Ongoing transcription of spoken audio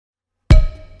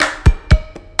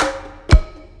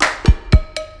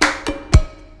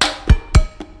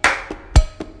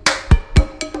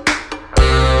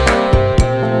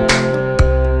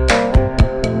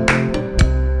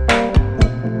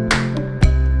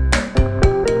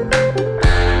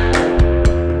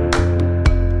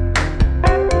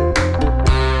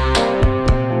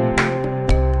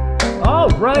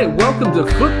right, welcome to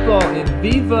Football in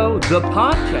Vivo, the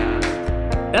podcast,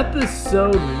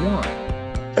 episode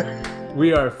 1.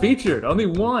 We are featured on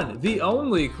the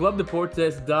only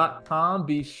ClubDeportes.com.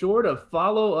 Be sure to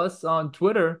follow us on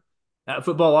Twitter at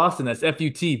Futbol Austin. That's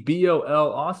FUTBOL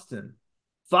Austin.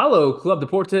 Follow Club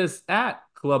Deportes at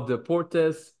Club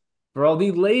Deportes for all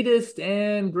the latest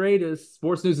and greatest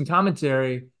sports news and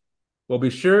commentary. Well, be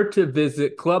sure to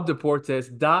visit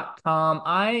ClubDeportes.com.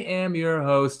 I am your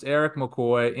host, Eric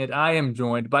McCoy, and I am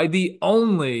joined by the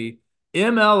only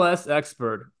MLS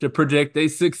expert to predict a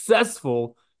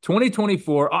successful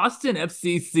 2024 Austin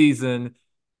FC season.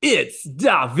 It's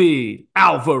David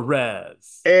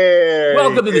Alvarez. Hey,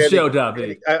 Welcome to the Eric, show,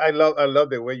 David. I love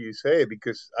the way you say it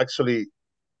because actually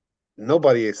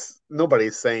nobody is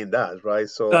saying that, right?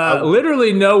 So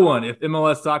Literally no one, if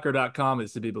MLSsoccer.com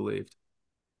is to be believed.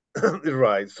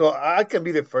 right. So I can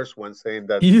be the first one saying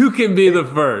that. You can be Hey, the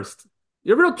first.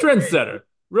 You're a real trendsetter,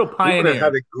 real we're gonna have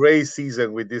pioneer. a great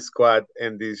season with this squad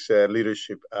and this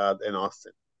leadership in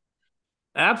Austin.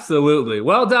 Absolutely.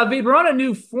 Well, David, we're on a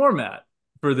new format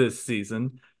for this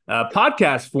season,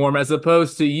 podcast form as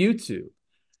opposed to YouTube.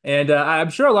 And I'm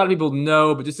sure a lot of people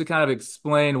know, but just to kind of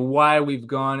explain why we've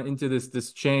gone into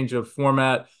this change of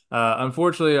format.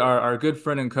 Unfortunately, our good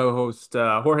friend and co-host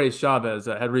Jorge Chavez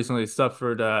had recently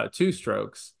suffered 2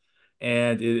 strokes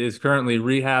and is currently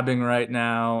rehabbing right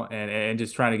now and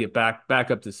just trying to get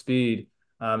back up to speed.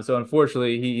 So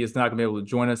unfortunately, he is not going to be able to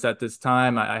join us at this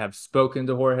time. I have spoken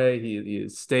to Jorge. He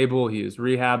is stable. He is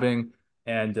rehabbing.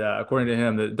 And according to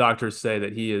him, the doctors say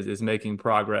that he is making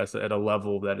progress at a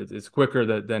level that is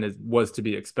quicker than it was to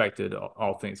be expected,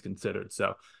 all things considered.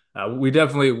 So we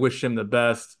definitely wish him the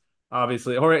best.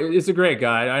 Obviously, Jorge is a great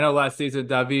guy. I know last season,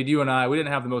 David, you and I, we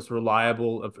didn't have the most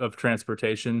reliable of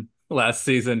transportation last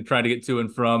season, trying to get to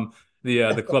and from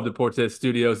the Club Deportes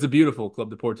studios, the beautiful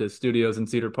Club Deportes studios in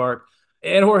Cedar Park.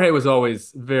 And Jorge was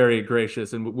always very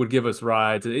gracious and would give us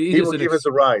rides. He's He just will give us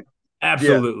a ride. Yeah,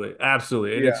 absolutely,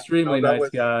 an yeah. No, extremely that nice was.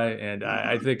 guy. And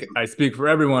I think I speak for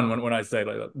everyone when I say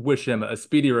like wish him a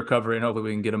speedy recovery and hopefully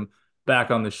we can get him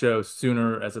back on the show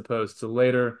sooner as opposed to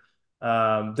later.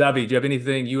 Davi, do you have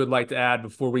anything you would like to add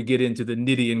before we get into the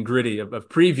nitty and gritty of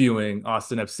previewing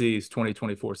Austin FC's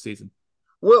 2024 season?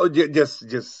 Well, just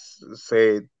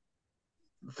say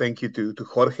thank you to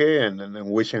Jorge and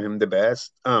wishing him the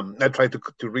best. I tried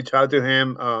to reach out to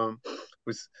him.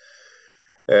 With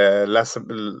last,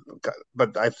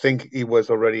 but I think he was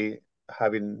already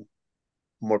having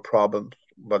more problems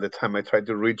by the time I tried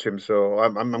to reach him. So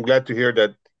I'm glad to hear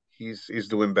that he's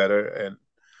doing better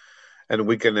and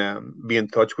we can be in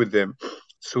touch with them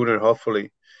sooner,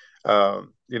 hopefully.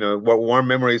 What warm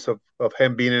memories of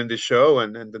him being in the show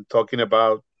and talking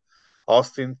about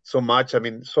Austin so much. I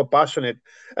mean, so passionate,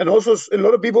 and also a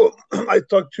lot of people. I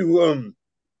talked to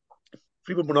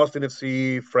people from Austin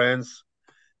FC friends.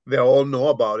 They all know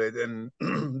about it, and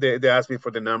they asked me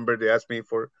for the number. They asked me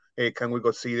for, hey, can we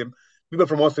go see them? People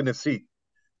from Austin FC,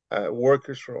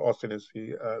 workers from Austin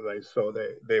FC, so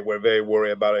they were very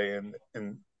worried about it,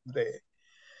 and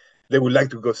they would like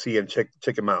to go see and check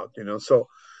him out. So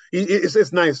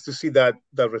it's nice to see that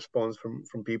response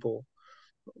from people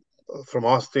from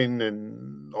Austin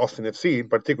and Austin FC in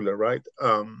particular, right?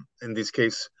 In this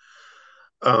case,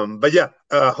 but yeah,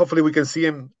 hopefully we can see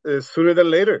him sooner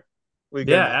than later. We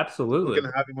Yeah, can we absolutely.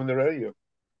 can have him on the radio.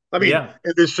 I mean, Yeah.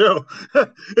 in this show.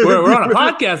 We're on a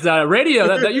podcast now. Radio,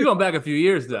 that you're going back a few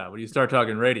years now when you start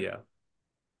talking radio.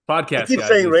 I Podcast keep guys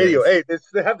saying these radio. days. Hey,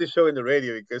 they have the show in the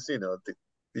radio because there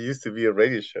used to be a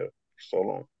radio show for so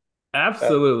long. Uh,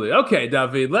 Absolutely. Okay,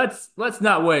 David, let's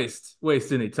not waste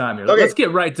any time here. okay, Let's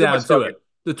get right too down much to talking. it.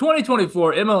 The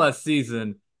 2024 MLS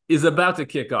season is about to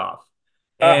kick off.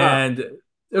 Uh huh. And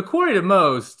according to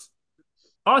most,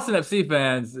 Austin FC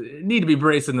fans need to be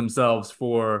bracing themselves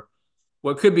for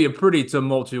what could be a pretty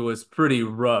tumultuous, pretty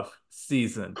rough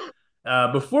season.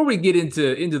 Before we get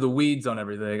into the weeds on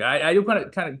everything, I do kind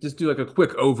of just do like a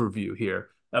quick overview here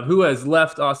of who has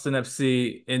left Austin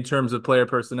FC in terms of player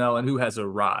personnel and who has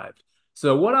arrived.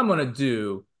 So what I'm going to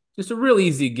do, just a real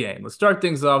easy game. Let's start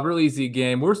things off, real easy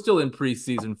game. We're still in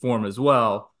preseason form as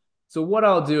well. So what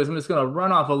I'll do is I'm just going to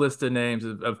run off a list of names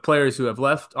of players who have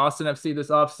left Austin FC this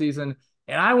offseason.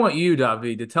 And I want you,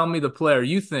 David, to tell me the player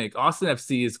you think Austin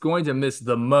FC is going to miss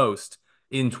the most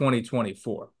in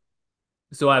 2024.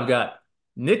 So I've got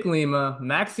Nick Lima,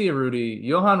 Maxi Arudi,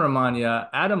 Johan Romagna,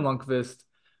 Adam Lundqvist,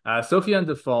 Sofiane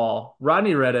Defal,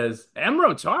 Rodney Redes,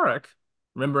 Amro Tarek.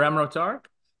 Remember Amro Tarek?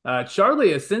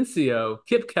 Charlie Asensio,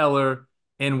 Kip Keller,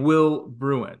 and Will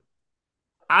Bruin.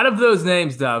 Out of those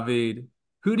names, David,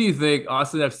 who do you think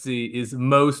Austin FC is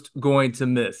most going to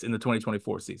miss in the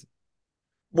 2024 season?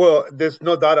 Well, there's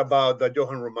no doubt about that.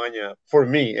 Johan Romagna, for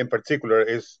me in particular,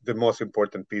 is the most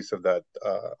important piece of that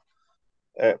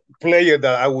player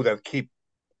that I would have kept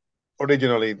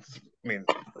originally. I mean,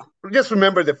 just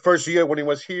remember the first year when he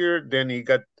was here, then he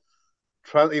got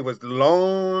he was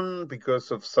loaned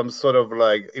because of some sort of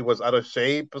like it was out of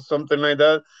shape or something like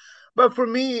that. But for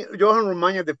me, Johan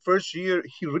Romagna, the first year,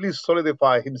 he really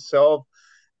solidified himself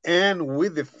and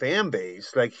with the fan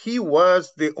base. Like he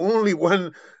was the only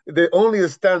one, the only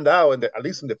standout, at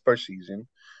least in the first season.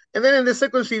 And then in the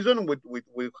second season with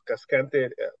Cascante,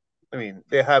 I mean,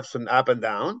 they have some up and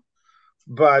down,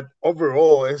 but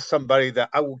overall, it's somebody that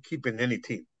I will keep in any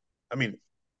team. I mean,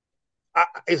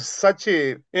 it's such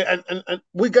a and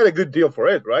we got a good deal for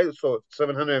it, right? So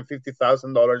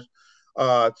 $750,000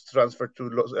 to transfer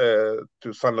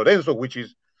to San Lorenzo, which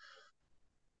is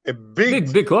a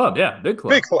big Big club, yeah, big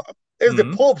big club. club. It's the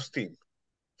Mm-hmm. Pope's team,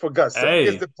 for God's sake.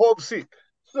 It's Hey, the Pope's team.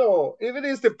 So if it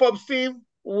is the Pope's team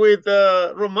with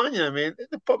Romagna, I mean,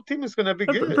 the Pope team is gonna be a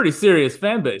good. pretty serious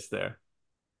fan base there.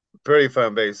 Very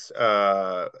fan base,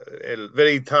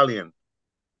 very Italian.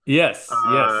 Yes,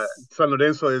 yes. San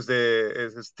Lorenzo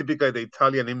is typically the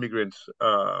Italian immigrants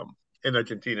in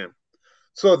Argentina.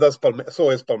 So is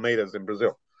Palmeiras in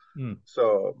Brazil. Mm.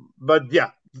 So, but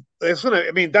yeah,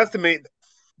 I mean, that's the main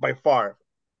by far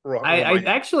I Romagna.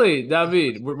 actually,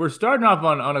 David, we're starting off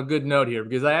on a good note here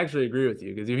because I actually agree with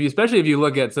you. Because if you, especially if you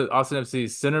look at Austin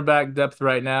FC's center back depth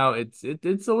right now, it's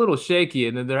a little shaky,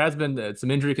 and then there has been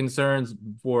some injury concerns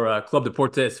for Club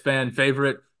Deportes fan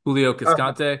favorite Julio Uh-huh.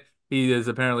 Cascante. He has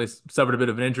apparently suffered a bit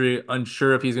of an injury,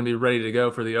 unsure if he's going to be ready to go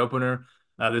for the opener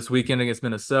this weekend against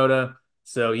Minnesota.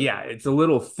 So yeah, it's a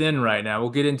little thin right now. We'll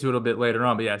get into it a bit later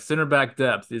on, but yeah, center back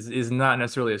depth is not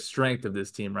necessarily a strength of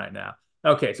this team right now.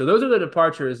 Okay, so those are the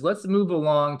departures. Let's move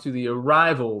along to the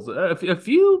arrivals. A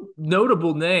few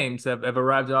notable names have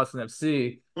arrived at Austin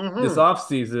FC this Mm-hmm.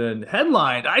 offseason,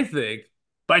 headlined, I think,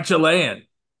 by Chilean.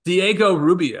 Diego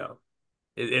Rubio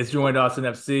is joined Austin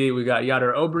FC. We got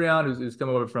Yader Obrian, who's come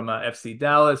over from FC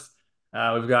Dallas.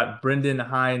 We've got Brendan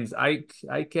Hines Ike,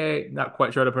 not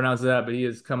quite sure how to pronounce that, but he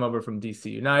has come over from DC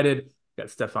United. Got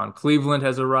Stefan Cleveland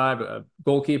has arrived, a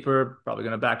goalkeeper, probably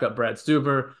going to back up Brad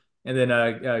Stuber. And then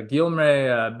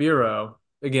Guilherme Biro,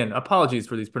 again, apologies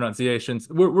for these pronunciations.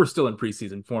 We're still in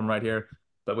preseason form right here,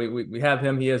 but we have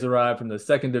him. He has arrived from the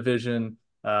second division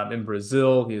in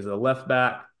Brazil. He is a left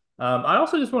back. I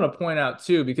also just want to point out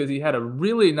too, because he had a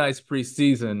really nice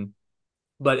preseason,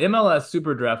 but MLS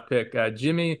Super Draft pick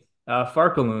Jimmy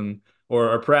Farkalun,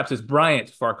 or perhaps it's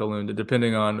Bryant Farkalun,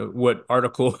 depending on what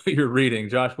article you're reading.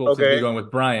 Josh Wolf seems to be Okay. going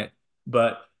with Bryant,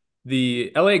 but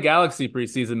the LA Galaxy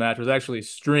preseason match was actually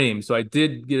streamed, so I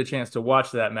did get a chance to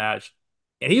watch that match,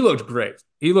 and he looked great.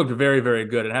 He looked very, very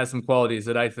good and has some qualities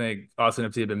that I think Austin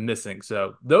FC have been missing.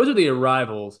 So those are the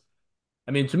arrivals.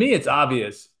 I mean, to me, it's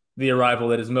obvious the arrival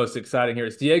that is most exciting here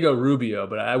is Diego Rubio,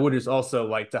 but I would just also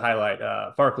like to highlight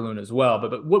Farkalun as well.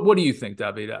 But what do you think,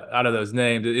 David, out of those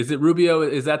names? Is it Rubio?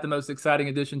 Is that the most exciting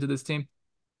addition to this team?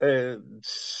 Uh,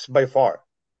 by far,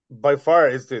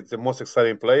 is the most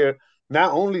exciting player.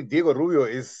 Not only Diego Rubio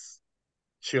is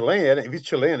Chilean. If he's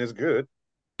Chilean, it's good.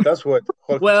 That's what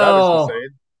Jorge Chavez is Well, saying.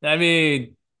 I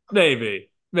mean, maybe.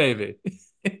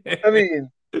 I mean,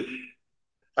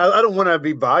 I don't want to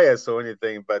be biased or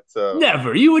anything,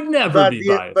 Never. You would never be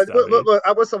biased, David. but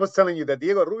I was telling you that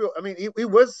Diego Rubio. I mean, he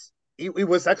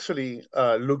was actually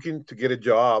looking to get a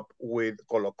job with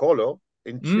Colo Colo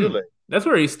in Chile. That's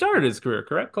where he started his career,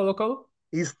 correct? Colo Colo?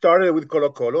 He started with Colo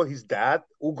Colo. His dad,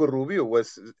 Hugo Rubio,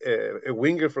 was a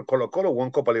winger for Colo Colo, won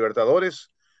Copa Libertadores,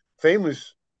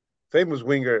 famous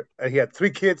winger. And he had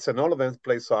three kids, and all of them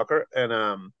play soccer.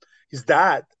 And his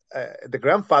dad, the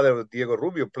grandfather of Diego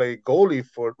Rubio, played goalie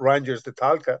for Rangers de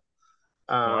Talca.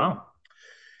 Um, Wow.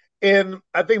 and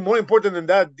I think more important than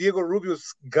that, Diego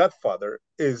Rubio's godfather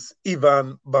is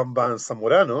Ivan Bamban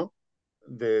Zamorano,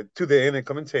 the to the end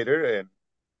commentator and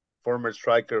former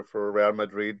striker for Real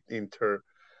Madrid, Inter,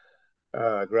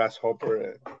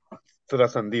 Grasshopper,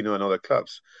 Trasandino, and other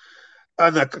clubs,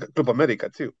 and Club America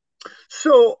too.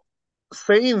 So,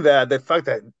 saying that, the fact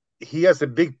that he has a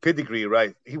big pedigree,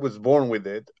 right? He was born with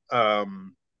it.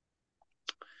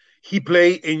 He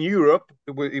played in Europe.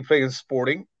 He played in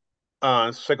Sporting,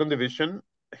 second division.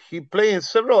 He played in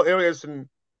several areas, and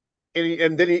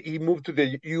then he moved to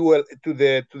the UL to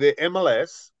the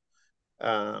MLS.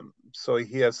 So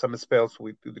he has some spells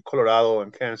with the Colorado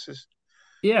and Kansas.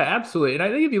 Yeah, absolutely. And I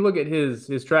think if you look at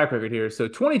his track record here, so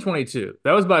 2022,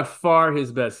 that was by far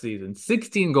his best season.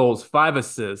 16 goals, 5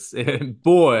 assists. And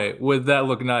boy, would that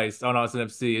look nice on Austin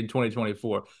FC in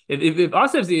 2024. If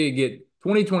Austin FC could get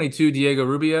 2022 Diego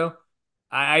Rubio,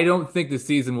 I don't think the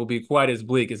season will be quite as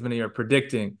bleak as many are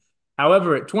predicting.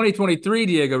 However, at 2023,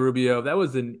 Diego Rubio, that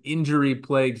was an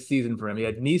injury-plagued season for him. He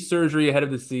had knee surgery ahead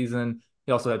of the season.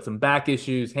 He also had some back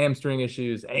issues, hamstring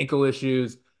issues, ankle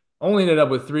issues. Only ended up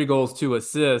with 3 goals, 2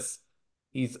 assists.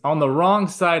 He's on the wrong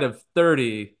side of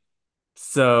 30,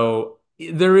 so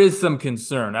there is some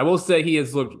concern. I will say he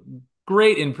has looked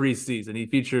great in preseason. He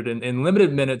featured in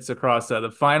limited minutes across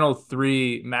the final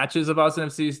 3 matches of Austin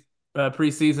FC's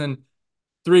preseason.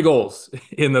 3 goals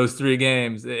in those 3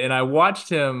 games. And I watched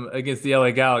him against the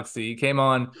LA Galaxy. He came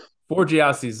on for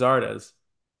Giassi Zardes.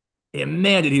 And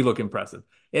man, did he look impressive.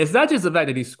 It's not just the fact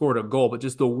that he scored a goal, but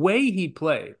just the way he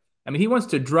played. I mean, he wants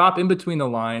to drop in between the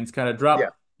lines, kind of Yeah. drop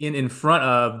in front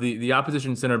of the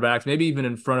opposition center backs, maybe even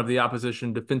in front of the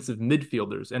opposition defensive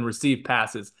midfielders and receive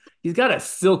passes. He's got a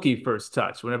silky first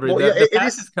touch. Whenever Well, yeah, the it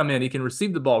passes is. come in, he can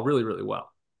receive the ball really, really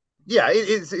well. Yeah,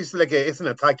 it's like it's an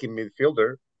attacking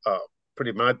midfielder, uh,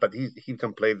 pretty much, but he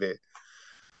can play the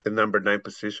number 9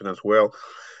 position as well.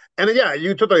 And yeah,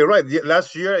 you're totally right.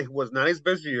 Last year it was not his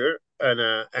best year,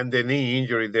 and the knee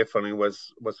injury definitely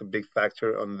was a big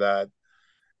factor on that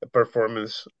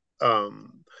performance.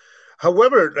 Um,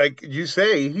 However, like you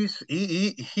say,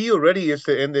 he already is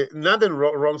in the not the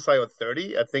wrong side of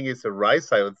 30. I think it's the right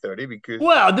side of 30 because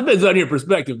Well, it depends on your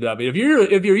perspective, Duffy. If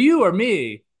you're you or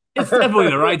me, it's definitely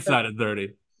the right side of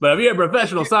 30. But if you're a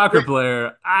professional soccer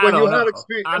player, I when you don't have know.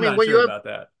 experience, I I'm mean, not when you sure have, about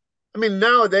that. I mean,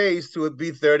 nowadays to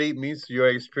be 30 means you're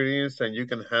experienced and you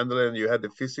can handle it and you have the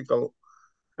physical.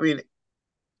 I mean,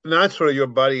 naturally, your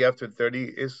body after 30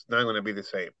 is not going to be the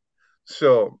same.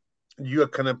 So you are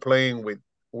kind of playing with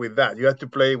that. You have to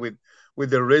play with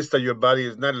the risk that your body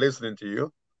is not listening to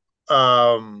you.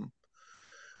 Um,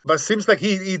 but seems like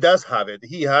he does have it.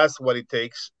 He has what it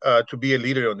takes to be a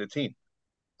leader on the team.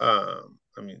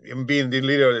 I mean, him being the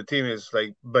leader of the team is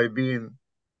like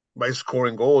by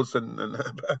scoring goals and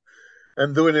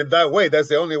doing it that way. That's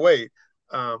the only way.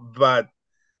 But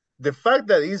the fact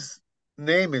that his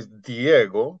name is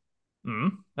Diego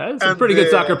There's some and pretty good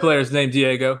the soccer players named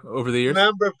Diego over the years.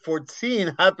 number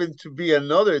 14 happened to be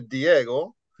another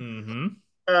Diego, Mm-hmm.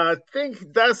 I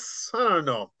think that's, I don't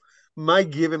know,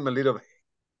 might give him a little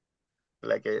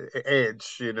like a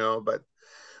edge,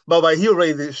 but he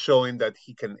already is showing that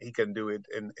he can do it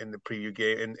in the preview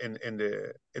game in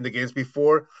the games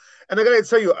before. And I gotta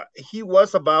tell you, he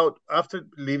was about after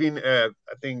leaving. I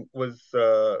think was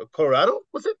Colorado,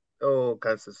 was it? Oh,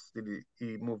 Kansas City.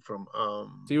 He moved from.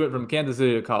 So you went from Kansas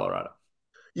City to Colorado.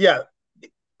 Yeah,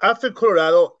 after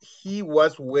Colorado, he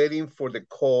was waiting for the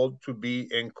call to be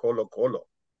in Colo Colo.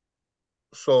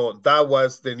 So that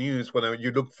was the news when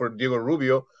you look for Diego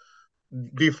Rubio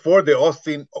before the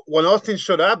Austin. When Austin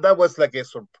showed up, that was like a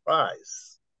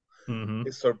surprise. A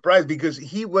Mm-hmm. surprise because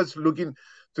he was looking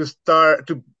to start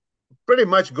to pretty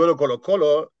much go to Colo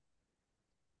Colo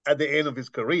at the end of his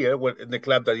career in the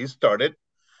club that he started,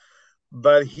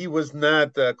 but he was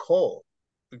not called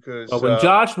But because. when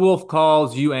Josh Wolf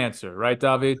calls, you answer, right,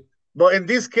 David? But in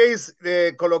this case,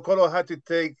 the Colo Colo had to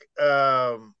take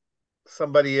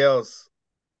somebody else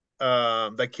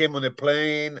that came on a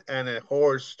plane and a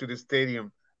horse to the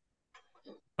stadium.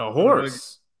 A I don't know.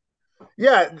 horse.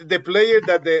 Yeah, the player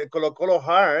that the Colo Colo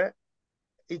hired,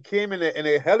 he came in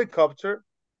a helicopter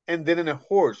and then in a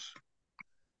horse.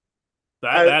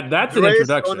 That's an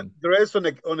introduction. Dressed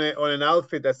on an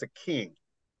outfit as a king.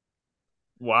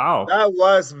 Wow. That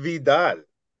was Vidal.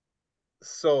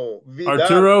 So Vidal,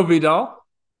 Arturo Vidal.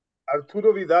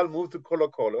 Arturo Vidal moved to Colo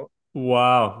Colo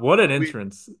Wow, what an with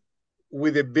entrance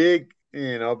with a big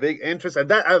interest, and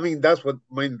that I mean that's what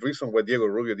main reason why Diego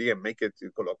Rubio didn't make it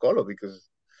to Colo Colo because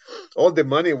all the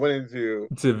money went to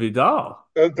Vidal.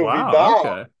 into Wow, Vidal.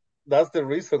 okay. That's the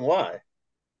reason why.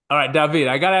 All right, David,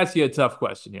 I got to ask you a tough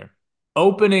question here.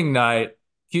 Opening night,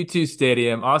 Q2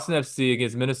 Stadium, Austin FC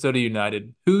against Minnesota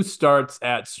United. Who starts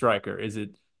at striker? Is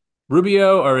it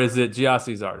Rubio or is it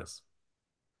Giassi Zardes?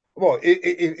 Well,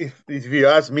 if you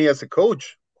ask me as a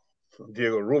coach,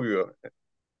 Diego Rubio,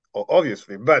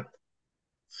 obviously, but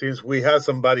since we have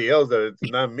somebody else that it's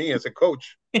not me as a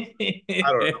coach,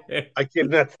 I don't know. I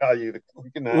cannot tell you.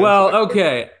 We cannot answer Well, that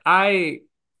question. okay. I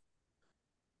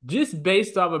just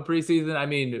based off of preseason, I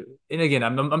mean, and again,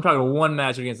 I'm talking one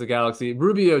match against the Galaxy.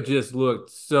 Rubio just looked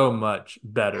so much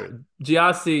better.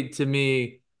 Giassi, to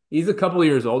me, he's a couple of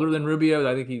years older than Rubio.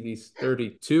 I think he's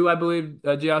 32, I believe,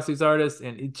 Giassi's artist.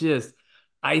 And it just,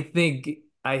 I think,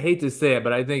 I hate to say it,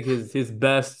 but I think his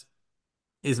best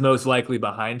is most likely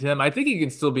behind him. I think he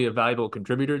can still be a valuable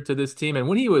contributor to this team. And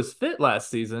when he was fit last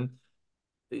season,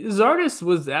 Zardes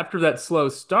was after that slow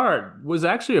start was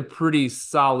actually a pretty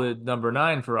solid number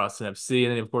nine for Austin FC,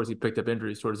 and then of course he picked up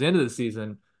injuries towards the end of the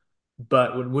season.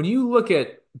 But when you look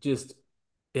at just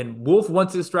and Wolf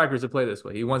wants his strikers to play this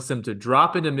way. He wants them to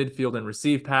drop into midfield and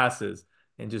receive passes.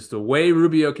 And just the way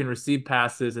Rubio can receive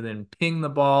passes and then ping the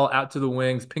ball out to the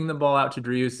wings, ping the ball out to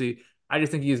Driussi, I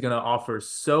just think he's going to offer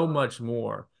so much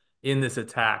more in this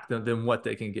attack than what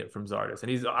they can get from Zardes. And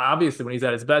he's obviously, when he's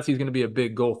at his best, he's going to be a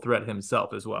big goal threat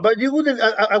himself as well. But you wouldn't.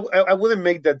 I wouldn't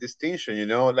make that distinction. You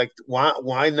know, like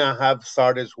why not have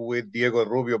Sardis with Diego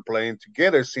Rubio playing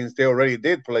together since they already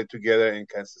did play together in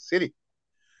Kansas City?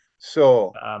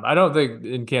 So I don't think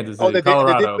in Kansas oh, City, they did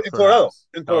Colorado, play in Colorado, perhaps.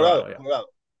 Colorado, yeah.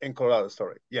 In Colorado.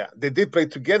 Sorry, yeah, they did play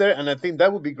together, and I think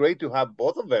that would be great to have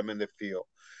both of them in the field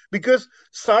because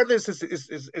Sardis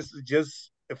is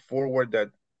just a forward that,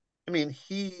 I mean,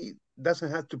 he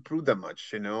doesn't have to prove that much.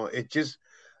 You know, it just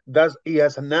does. He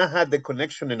has not had the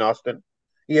connection in Austin.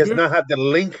 He has Here, not had the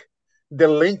link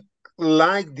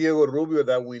like Diego Rubio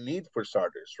that we need for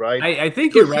Sardis, right? I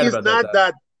think you're Because right about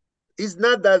that, David. he's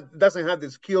not that doesn't have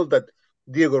the skill that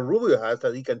Diego Rubio has,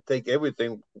 that he can take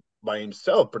everything by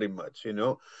himself pretty much, you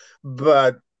know.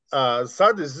 But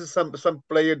Sardis is some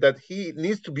player that he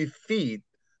needs to be feed,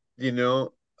 you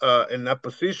know, in that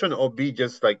position, or be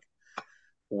just like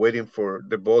waiting for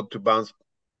the ball to bounce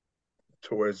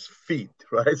towards feet,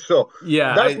 right? So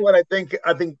Yeah, that's what I think.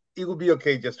 I think it would be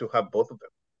okay just to have both of them.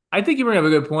 I think you bring up a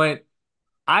good point.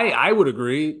 I would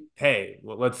agree. Hey,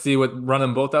 well, let's see what run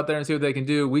them both out there and see what they can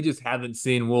do. We just haven't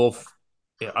seen Wolf,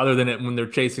 other than it when they're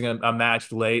chasing a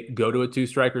match late, go to a two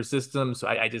striker system. So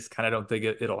I just kind of don't think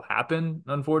it'll happen,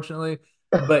 unfortunately.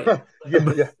 But, Yeah,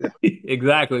 but yeah, yeah,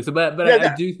 exactly. So, but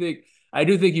yeah, I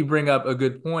do think you bring up a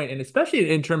good point, and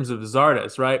especially in terms of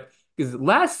Zardes, right? Because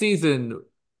last season,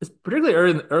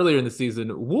 particularly earlier in the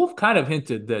season, Wolf kind of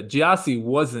hinted that Giassi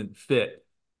wasn't fit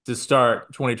to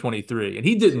start 2023, and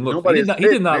he See, didn't look. nobody is He fit,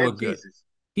 did not man. look good. Jesus.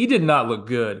 He did not look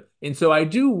good. And so I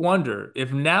do wonder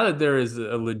if now that there is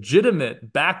a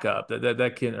legitimate backup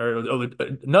that can, or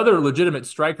another legitimate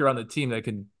striker on the team that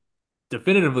can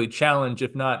definitively challenge,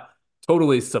 if not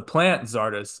totally supplant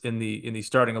Zardes in the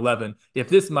starting 11, if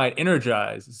this might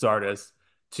energize Zardes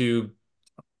to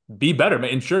be better,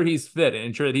 ensure he's fit and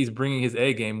ensure that he's bringing his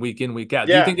A game week in, week out.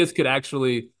 Do you Yeah, think this could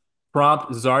actually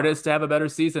prompt Zardes to have a better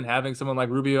season, having someone like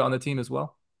Rubio on the team as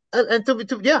well? and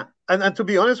and to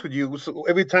be honest with you, so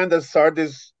every time that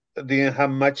Sardis didn't have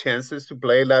much chances to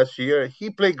play last year, he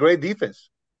played great defense.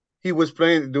 He was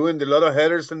playing, doing a lot of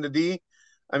headers in the D.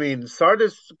 I mean,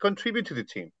 Sardis contribute to the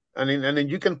team, and then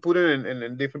you can put it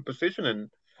in different position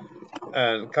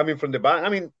and coming from the back. I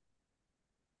mean,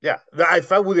 yeah,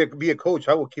 if I would be a coach,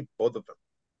 I would keep both of them.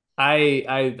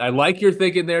 I like your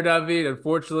thinking there, David.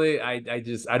 Unfortunately, I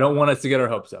don't want us to get our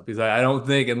hopes up because I don't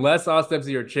think unless Austin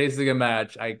FC are chasing a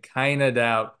match, I kind of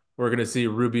doubt we're going to see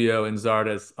Rubio and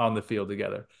Zardes on the field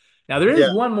together. Now there is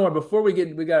Yeah, one more before we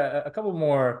got a couple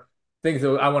more things that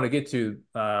I want to get to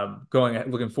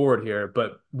looking forward here,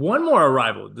 but one more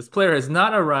arrival. This player has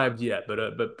not arrived yet,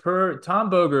 but per Tom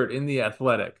Bogert in the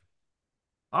Athletic,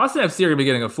 Austin FC are going to be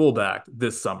getting a fullback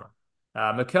this summer.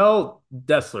 Mikel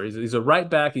Dessler, he's a right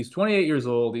back. He's 28 years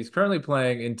old. He's currently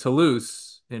playing in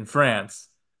Toulouse in France,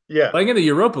 yeah. playing in the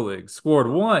Europa League. Scored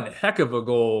one heck of a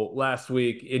goal last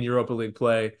week in Europa League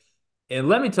play. And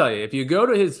let me tell you, if you go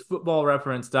to his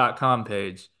footballreference.com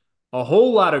page, a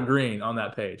whole lot of green on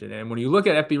that page. And when you look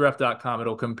at fbref.com,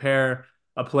 it'll compare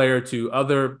a player to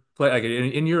other play like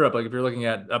in Europe, like if you're looking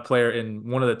at a player in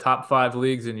one of the top five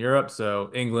leagues in Europe,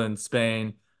 so England,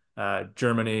 Spain,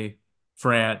 Germany,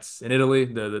 France, and Italy,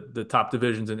 the top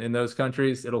divisions in those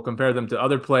countries, it'll compare them to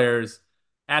other players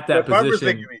at The that Farmers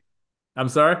League, you position. mean? I'm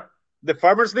sorry? The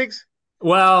Farmers Leagues?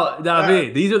 Well, Uh,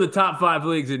 David, these are the top five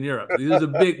leagues in Europe. These are the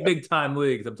big time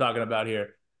leagues I'm talking about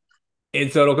here.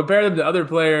 And so it'll compare them to other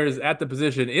players at the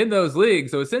position in those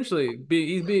leagues. So essentially,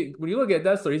 when you look at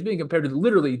Dessler, he's being compared to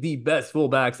literally the best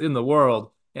fullbacks in the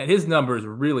world, and his numbers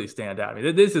really stand out. I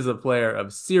mean, this is a player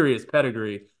of serious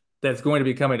pedigree that's going to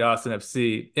be coming to Austin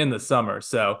FC in the summer.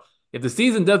 So if the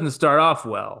season doesn't start off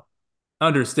well,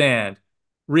 understand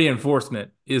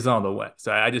reinforcement is on the way.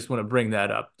 So I just want to bring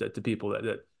that up to people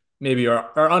that maybe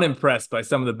are unimpressed by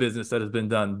some of the business that has been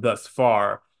done thus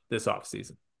far this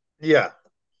offseason. yeah,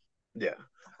 yeah.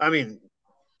 I mean,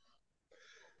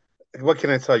 what can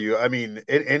I tell you? I mean,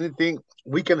 anything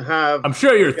we can have. I'm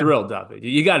sure you're We can. thrilled, David.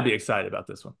 You got to be excited about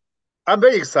this one. I'm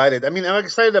very excited. I mean, I'm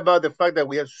excited about the fact that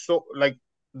we have so like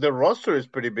the roster is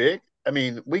pretty big. I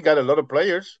mean, we got a lot of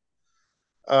players.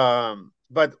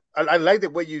 But I like the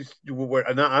way you were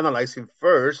analyzing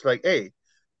first. Like, hey,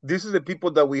 this is the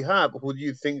people that we have. Who do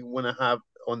you think want to have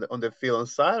on the field on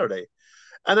Saturday.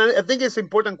 And I think it's an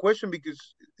important question because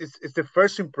it's the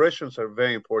first impressions are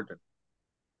very important,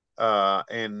 uh,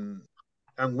 and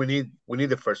and we need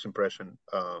the first impression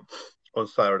on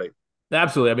Saturday.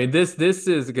 Absolutely. I mean, this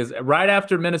is because right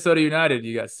after Minnesota United,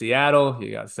 you got Seattle,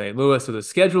 you got St. Louis, so the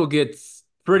schedule gets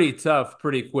pretty tough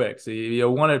pretty quick. So you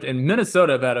want to, and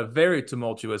Minnesota have had a very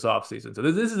tumultuous offseason. So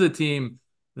this is a team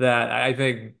that I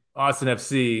think Austin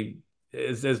FC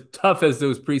is as tough as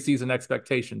those preseason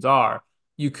expectations are.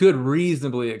 You could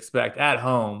reasonably expect at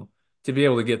home to be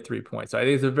able to get 3 points. So I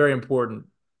think it's a very important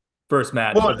first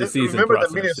match Well, of the season for remember that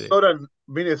Austin FC.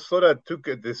 Minnesota took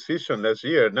a decision last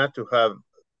year not to have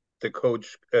the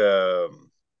coach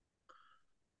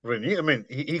renew. I mean,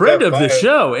 he Friend got of the fired.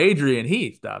 show, Adrian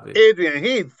Heath, David. Adrian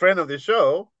Heath, friend of the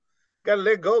show, got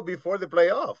let go before the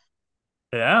playoff,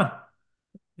 Yeah.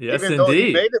 Yes, even though he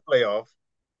indeed. made the playoff.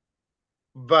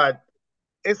 But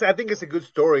I think it's a good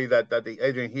story that the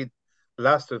Adrian Heath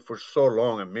lasted for so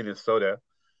long in Minnesota.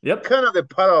 Yep. Kind of the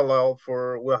parallel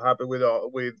for what happened with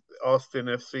Austin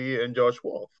FC and Josh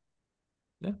Wolf.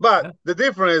 Yeah. But Yeah. the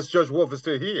difference is Josh Wolf is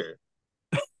still here.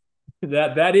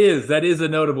 That is a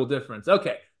notable difference.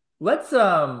 Okay. Let's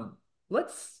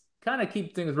kind of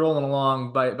keep things rolling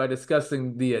along by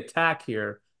discussing the attack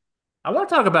here. I want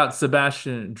to talk about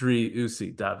Sebastian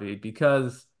Driussi, David,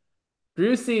 because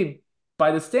Driussi,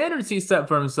 by the standards he set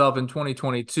for himself in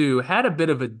 2022, had a bit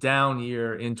of a down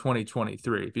year in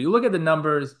 2023. If you look at the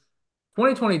numbers,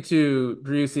 2022,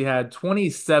 Driussi had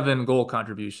 27 goal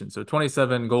contributions, so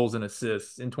 27 goals and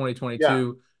assists in Yeah.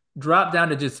 2022, dropped down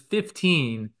to just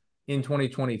 15 in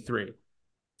 2023.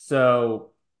 So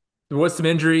there was some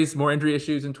injuries, more injury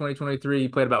issues in 2023. He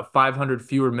played about 500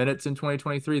 fewer minutes in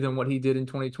 2023 than what he did in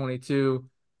 2022.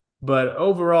 But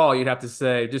overall, you'd have to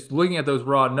say, just looking at those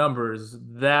raw numbers,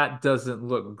 that doesn't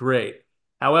look great.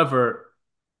 However,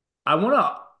 I want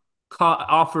to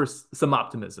offer some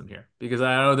optimism here because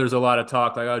I know there's a lot of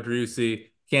talk like, oh, Driussi,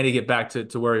 can he get back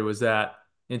to where he was at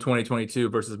in 2022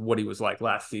 versus what he was like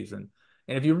last season?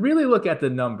 And if you really look at the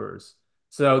numbers,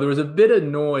 so there was a bit of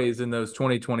noise in those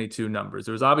 2022 numbers.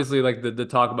 There was obviously like the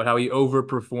talk about how he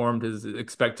overperformed his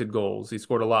expected goals. He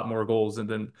scored a lot more goals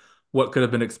than what could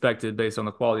have been expected based on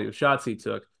the quality of shots he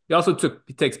took.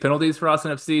 He takes penalties for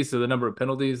Austin FC, so the number of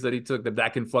penalties that he took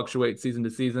that can fluctuate season to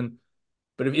season.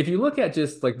 But if you look at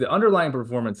just like the underlying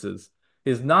performances,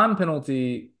 his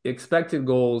non-penalty expected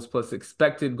goals plus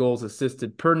expected goals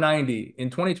assisted per 90 in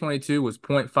 2022 was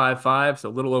 0.55, so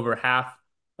a little over half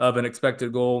of an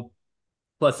expected goal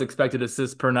plus expected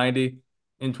assists per 90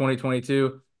 in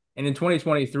 2022. And in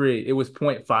 2023, it was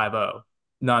 0.50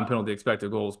 non-penalty expected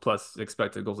goals plus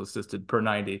expected goals assisted per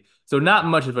 90. So not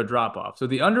much of a drop off. So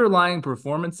the underlying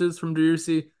performances from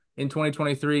Driussi in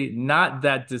 2023, not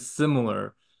that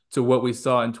dissimilar to what we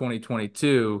saw in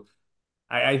 2022.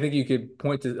 I think you could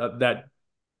point to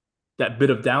that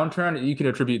bit of downturn. You can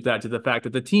attribute that to the fact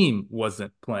that the team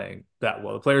wasn't playing that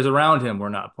well. The players around him were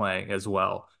not playing as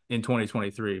well in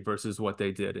 2023 versus what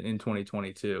they did in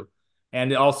 2022.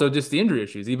 And also just the injury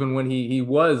issues. Even when he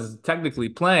was technically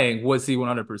playing, was he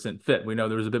 100% fit? We know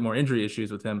there was a bit more injury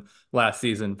issues with him last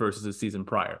season versus the season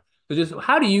prior. So just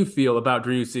how do you feel about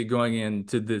Driussi going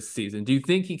into this season? Do you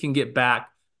think he can get back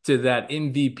to that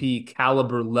MVP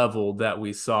caliber level that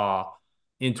we saw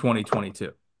in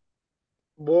 2022?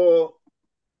 Well,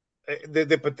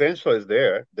 the potential is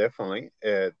there, definitely.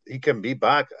 He can be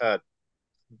back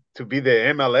to be the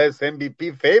MLS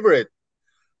MVP favorite,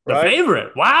 The right?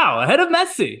 favorite. Wow, ahead of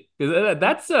Messi.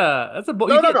 That's a No,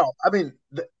 you no, get no. I mean,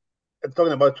 I'm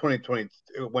talking about 2020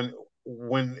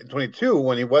 when 22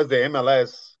 when he was the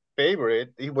MLS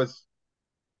favorite. He was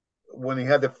when he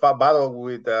had the battle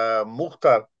with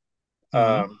Mukhtar,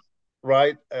 Mhm. um,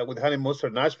 right, with Hani Muster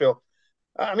Nashville.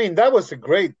 I mean, that was a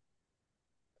great,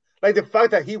 like the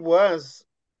fact that he was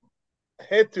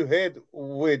head to head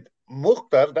with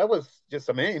Mukhtar. That was just,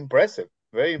 I mean, impressive,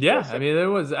 very Yeah, I impressive. mean there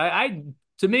was I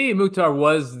to me Mukhtar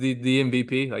was the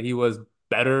MVP. Like he was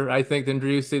better, I think, than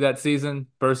Driussi that season,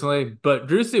 personally. But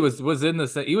Driussi was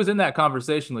in that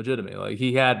conversation legitimately. Like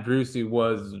he had Driussi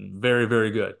was very,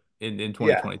 very good in Yeah,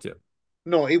 2022.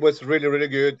 no, he was really, really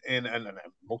good, and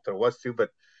Mukhtar was too. But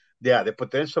yeah, the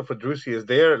potential for Drusi is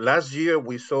there. Last year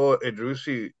we saw a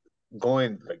Drusi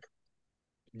going like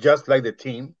just like the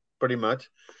team, pretty much,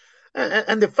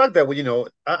 and the fact that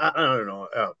I don't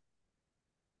know,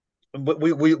 but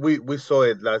we saw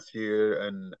it last year,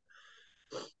 and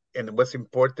what's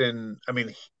important. I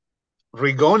mean,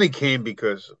 Rigoni came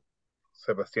because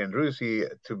Sebastian Drusi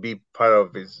to be part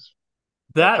of his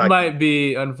That attacking. might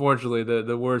be, unfortunately,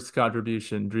 the worst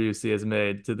contribution Driussi has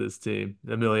made to this team,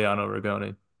 Emiliano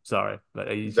Rigoni. Sorry, but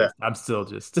That I'm still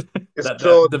just that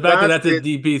so the fact that that's that's a it.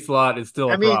 DP slot is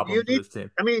still I a mean, you problem for need. this team.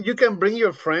 I mean, you can bring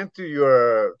your friend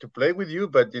to play with you,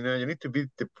 but you need to be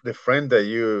the friend that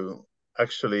you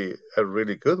actually are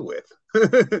really good with,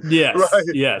 right? Yes,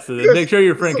 yes. So then make Because sure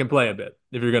your friend so, can play a bit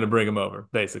if you're going to bring him over,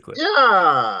 basically.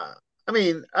 yeah, I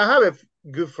mean, I have a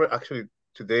good friend. Actually,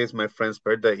 today is my friend's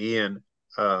birthday, Ian.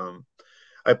 Um,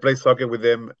 I play soccer with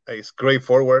him. He's great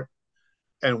forward,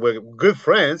 and we're good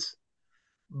friends.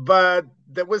 But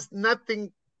there was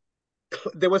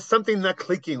something not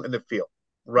clicking in the field,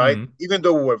 right? Hmm. Even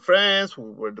though we were friends,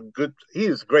 we were good. He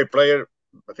is a great player.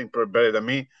 I think probably better than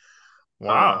me.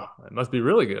 Uh, Wow, it must be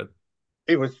really good.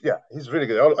 it was yeah, he's really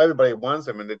good. Everybody wants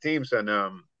him in the teams, and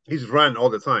he's run all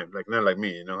the time. Like not like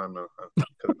me, I'm kind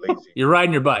of lazy. You're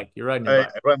riding your bike. You're riding your I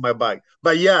bike. ride my bike,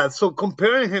 but yeah. So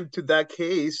comparing him to that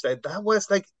case, that was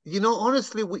like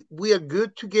honestly, we are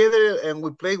good together, and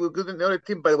we play. We're good in the other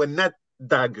team, but we're not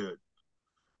that good.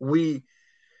 We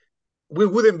we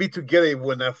wouldn't be together if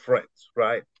we're not friends,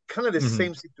 right? Kind of the Hmm.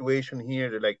 same situation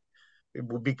here. Like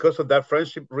because of that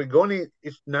friendship, Rigoni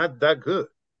is not that good.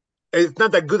 It's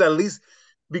not that good, at least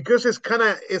because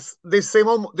it's the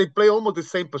same. They play almost the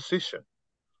same position.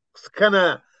 It's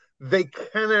they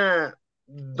kind of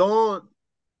don't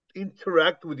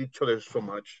interact with each other so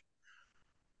much.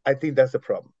 I think that's the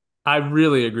problem. I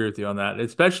really agree with you on that.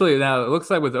 Especially now, it looks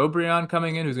like with O'Brien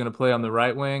coming in, who's going to play on the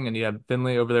right wing, and you have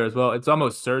Finley over there as well. It's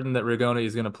almost certain that Rigoni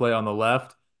is going to play on the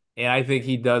left, and I think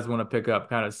he does want to pick up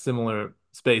kind of similar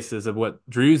spaces of what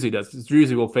Driussi does. 'Cause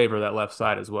Driussi will favor that left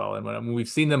side as well, and when we've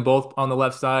seen them both on the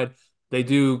left side, they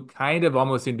do kind of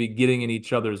almost seem to be getting in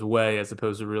each other's way as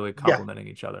opposed to really Yeah, complementing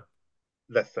each other.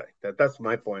 that's right. That's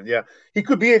my point. Yeah, he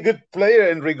could be a good player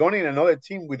and Rigoni in another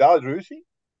team without Rusi.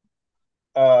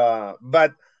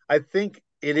 But I think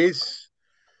it is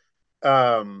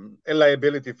a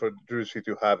liability for Drusi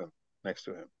to have him next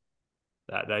to him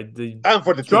The and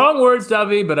for the team. strong words,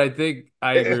 Davi, but I think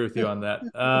I agree with you on that.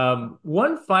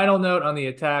 One final note on the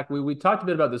attack. We talked a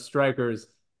bit about the strikers.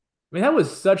 I mean, that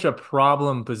was such a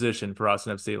problem position for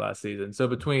Austin FC last season. So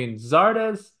between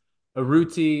Zardes,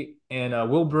 Aruti, and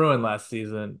Will Bruin last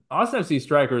season, Austin FC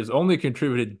strikers only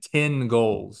contributed 10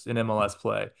 goals in MLS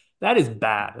play. That is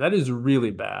bad. That is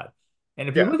really bad. And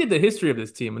if you Yeah, look at the history of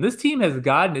this team, when this team has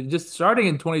gotten, just starting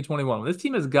in 2021, when this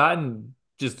team has gotten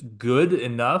just good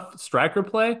enough striker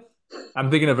play, I'm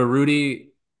thinking of Aruti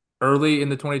early in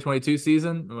the 2022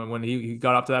 season when he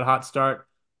got off to that hot start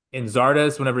in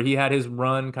Zardes, whenever he had his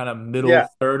run kind of middle yeah,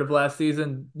 third of last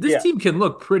season, this yeah. team can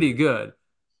look pretty good,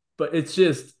 but it's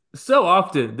just so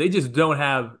often they just don't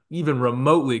have even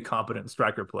remotely competent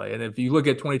striker play. And if you look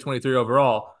at 2023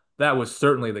 overall, that was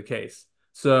certainly the case.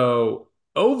 So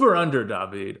over under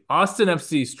David, Austin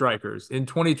FC strikers in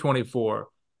 2024,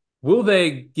 will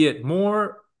they get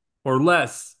more or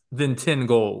less than 10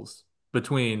 goals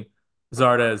between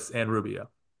Zardes and Rubio?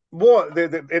 Well,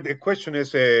 the question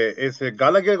is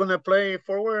Gallagher going to play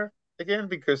forward again?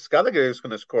 Because Gallagher is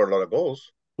going to score a lot of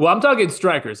goals. Well, I'm talking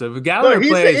strikers. So if But Gallagher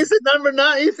plays, he's a number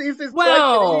nine. He's a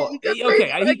striker. He well, can play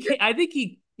okay, he striker. can. I think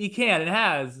he can and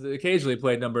has occasionally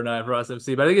played number nine for us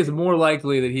FC, but I think it's more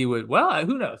likely that he would. Well,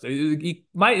 who knows? He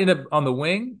might end up on the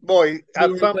wing. Boy,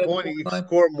 Maybe at when he some plays the point, fourth he line.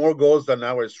 scored more goals than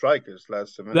our strikers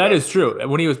last That is season. true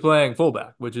when he was playing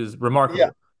fullback, which is Yeah,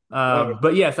 remarkable. 100%.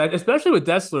 But yes, especially with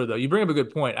Dessler, though, you bring up a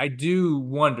good point. I do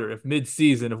wonder if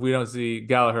mid-season, if we don't see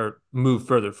Gallagher move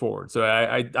further forward. So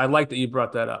I like that you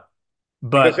brought that up.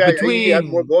 Because But yeah, he has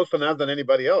more between goals than us than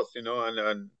anybody else, and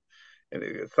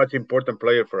it's such an important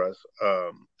player for us.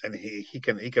 And he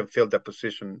can fill that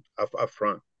position up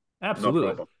front, no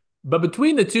Absolutely. problem. But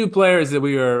between the two players that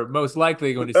we are most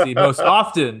likely going to see most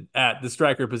often at the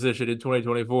striker position in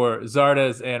 2024,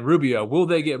 Zardes and Rubio, will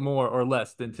they get more or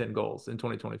less than 10 goals in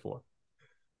 2024?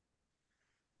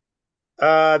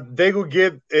 They will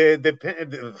get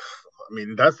depend. I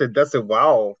mean, that's a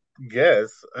wow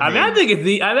guess. I I mean, I mean,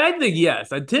 think I think yes.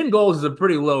 10 goals is a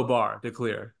pretty low bar to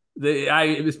clear.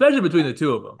 Especially between the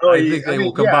two of them. oh, I think I they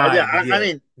will mean, yeah, yeah. combine to I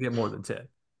mean, get more than 10.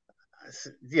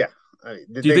 yeah. I mean,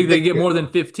 Do you think they they can get more than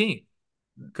 15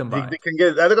 they combined? can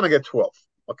get. They're gonna get 12.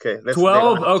 Okay, they're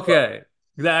gonna 12? get 12. Okay.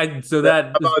 So They're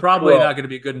that is about probably 12. not going to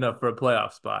be good enough for a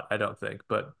playoff spot, I don't think.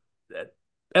 But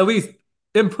at least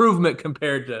improvement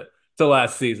compared to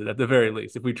last season, at the very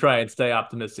least, if we try and stay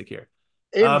optimistic here.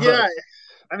 And yeah, But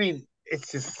I mean,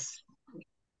 it's just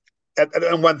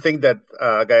and one thing that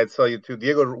guy I tell you too,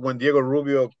 Diego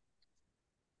Rubio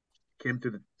came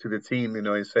to the team,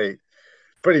 he say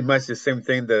pretty much the same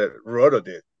thing that Roto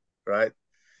did, right?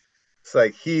 It's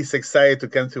like he's excited to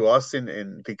come to Austin,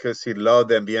 and because he loved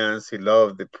the ambiance, he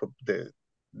loved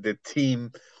the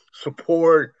team,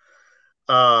 support.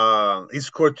 He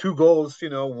scored two goals,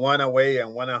 one away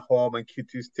and one at home in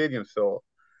Q2 Stadium. So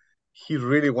he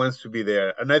really wants to be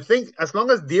there. And I think as long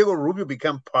as Diego Rubio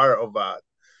become part of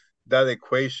that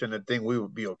equation, I think we will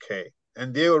be okay.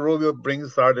 And Diego Rubio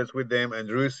brings starters with them and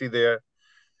Drusi there.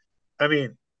 I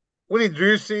mean, we need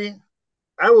Drusi.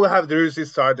 I will have Drusi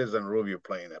starters and Rubio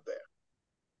playing up there.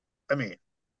 I mean,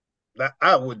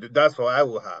 that's what I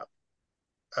will have.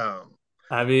 Um,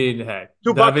 I mean, heck,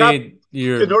 to back up David, in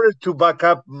you're order to back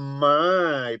up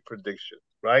my prediction,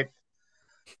 right?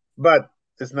 But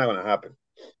it's not going to happen.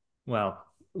 well,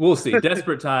 we'll see.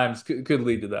 Desperate times could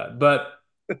lead to that, but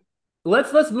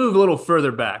let's move a little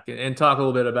further back and talk a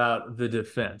little bit about the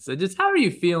defense. Just how are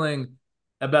you feeling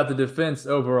about the defense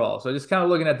overall? So just kind of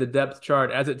looking at the depth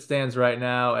chart as it stands right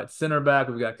now. At center back,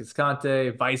 we've got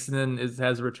Cascante. Weissenen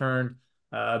has returned.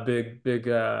 A big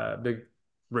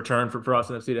return for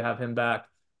Austin FC to have him back.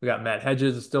 We got Matt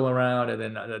Hedges is still around, and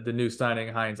then the new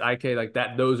signing Heinz Ike. Like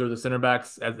that, those are the center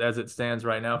backs as it stands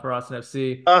right now for Austin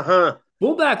FC. Uh-huh.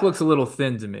 Fullback looks a little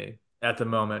thin to me at the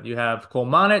moment. You have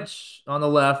Kolmanic on the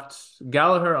left,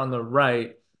 Gallagher on the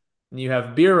right, and you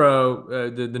have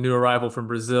Biro, the new arrival from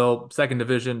Brazil, second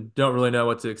division. Don't really know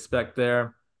what to expect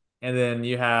there. And then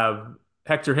you have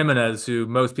Hector Jimenez, who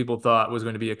most people thought was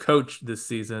going to be a coach this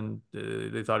season.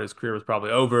 They thought his career was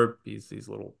probably over. He's a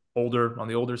little older on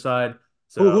the older side.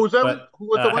 So, Who's that one? but Who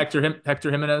was the one?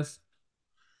 Hector Jimenez.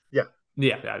 Yeah.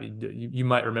 Yeah, I mean, you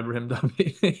might remember him.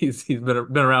 He's been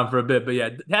around for a bit, but yeah,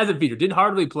 hasn't featured. Didn't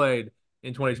hardly played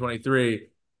in 2023,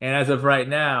 and as of right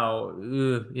now,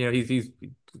 he's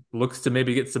looks to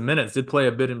maybe get some minutes. Did play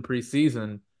a bit in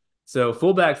preseason, so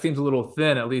fullback seems a little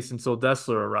thin at least until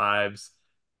Dessler arrives.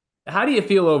 How do you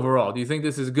feel overall? Do you think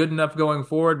this is good enough going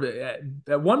forward?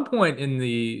 At one point in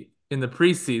the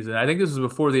preseason, I think this was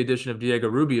before the addition of Diego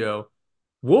Rubio.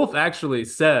 Wolf actually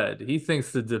said he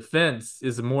thinks the defense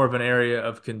is more of an area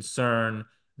of concern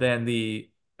than the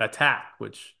attack,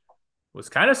 which was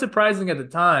kind of surprising at the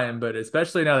time, but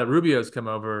especially now that Rubio's come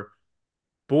over,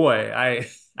 boy, I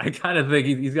I kind of think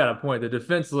he's got a point. The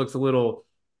defense looks a little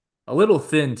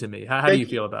thin to me. How do you Shaky.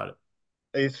 feel about it?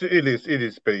 It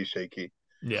is pretty shaky.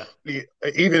 Yeah.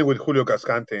 Even with Julio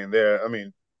Cascante in there, I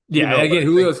mean, you Yeah, know and what again, I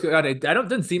think. Julio's got it. I don't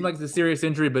doesn't seem like it's a serious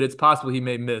injury, but it's possible he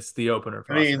may miss the opener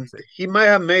I for Austin mean, FC. he might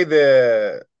have made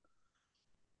the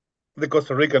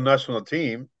Costa Rica national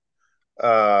team,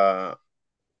 uh,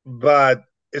 but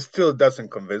it still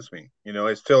doesn't convince me.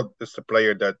 It's a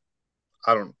player that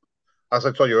I don't. As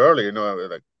I told you earlier,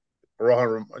 like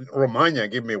Rohan Romagna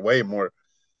give me way more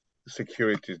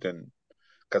security than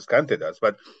Cascante does.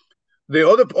 But the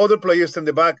other players in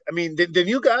the back, I mean, the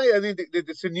new guy, I mean,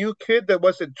 it's a new kid that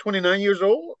was at 29 years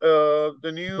old. The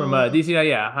From new DC,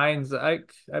 yeah, Heinz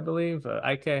Ike, I believe,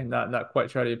 Ike, not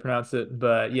quite sure how to pronounce it,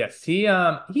 but yes, he's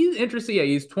interesting. Yeah,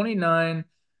 he's 29.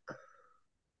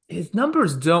 His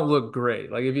numbers don't look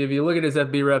great. Like if you look at his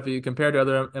FB ref, you compare to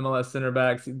other MLS center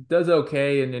backs, he does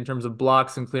okay in terms of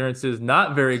blocks and clearances.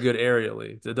 Not very good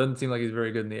aerially. It doesn't seem like he's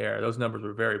very good in the air. Those numbers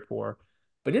were very poor,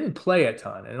 but didn't play a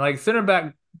ton. And like center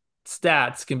back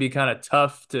stats can be kind of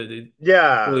tough to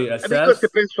Yeah, really and because it assess.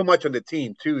 depends so much on the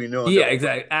team too. Yeah,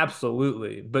 exactly.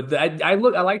 Absolutely. But I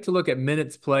like to look at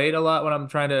minutes played a lot when I'm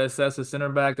trying to assess a center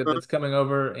back that's coming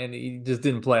over, and he just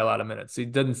didn't play a lot of minutes. He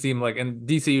doesn't seem like, and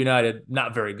DC United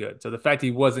not very good. So the fact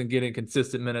he wasn't getting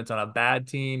consistent minutes on a bad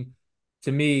team,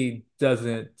 to me,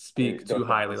 doesn't speak too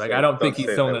highly. Like I don't think don't he's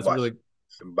say someone that that's really.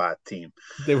 Washington's a bad team.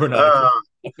 They were not a Uh,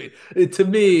 good. To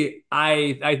me,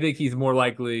 I think he's more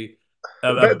likely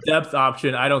a but depth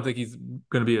option. I don't think he's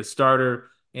going to be a starter,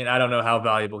 and I don't know how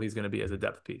valuable he's going to be as a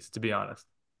depth piece, to be honest.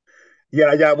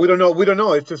 yeah, we don't know. We don't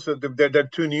know. It's just they're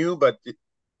too new, but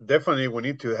definitely we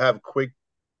need to have quick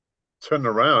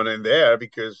turnaround in there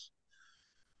because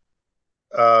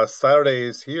Saturday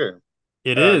is here,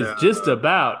 It and is just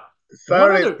about one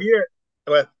Saturday is other. here.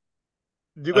 But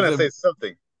you're I was gonna gonna, say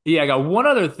something. yeah, I got one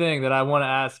other thing that I want to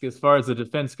ask as far as the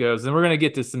defense goes, and we're gonna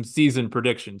get to some season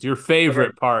predictions. Your Okay.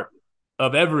 favorite part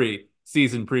of every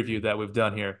season preview that we've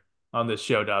done here on this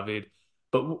show, David.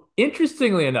 But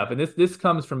interestingly enough, and this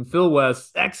comes from Phil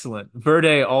West's excellent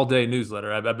Verde All Day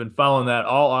newsletter. I've been following that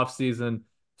all off season.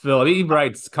 Phil, he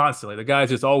writes constantly. The guy's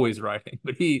just always writing.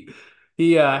 But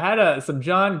he had some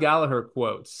John Gallagher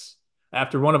quotes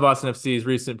after one of Austin FC's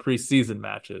recent preseason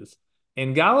matches.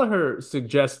 And Gallagher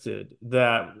suggested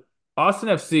that Austin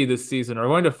FC this season are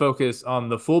going to focus on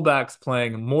the fullbacks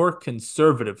playing more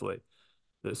conservatively.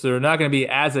 So they're not going to be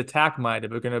as attack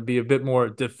minded, but going to be a bit more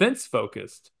defense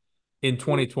focused in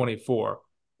 2024.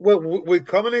 Well, with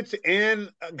Comaneci and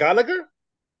Gallagher.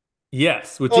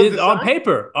 Yes, which On is design.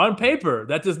 on paper,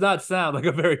 that does not sound like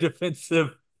a very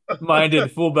defensive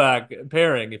minded fullback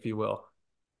pairing, if you will.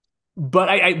 But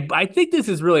I think this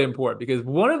is really important because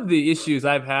one of the issues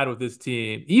I've had with this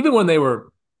team, even when they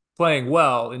were playing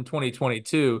well in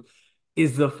 2022,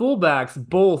 is the fullbacks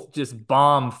both just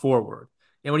bomb forward.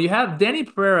 And when you have Danny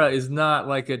Pereira is not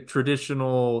like a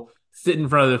traditional sit in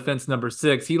front of the defense number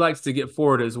six. He likes to get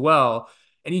forward as well.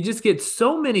 And you just get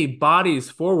so many bodies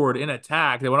forward in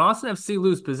attack that when Austin FC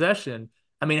lose possession,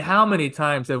 I mean, how many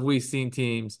times have we seen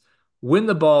teams win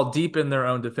the ball deep in their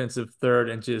own defensive third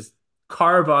and just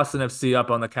carve Austin FC up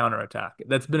on the counterattack?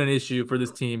 That's been an issue for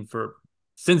this team for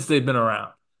since they've been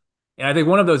around. And I think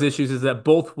one of those issues is that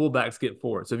both fullbacks get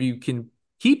forward. So if you can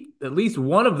keep at least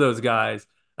one of those guys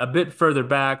a bit further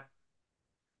back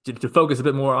to focus a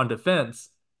bit more on defense,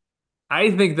 I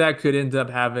think that could end up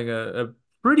having a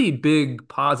pretty big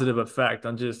positive effect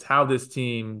on just how this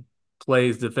team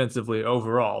plays defensively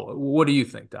overall. What do you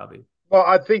think, Davi? Well,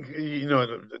 I think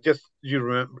just you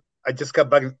remember. I just got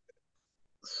back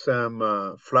some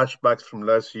flashbacks from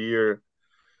last year,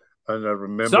 and I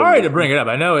remember Sorry to Wolf. bring it up.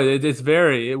 I know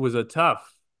it was a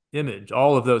tough image,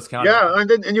 all of those Yeah,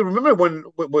 counterattacks. and you remember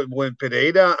when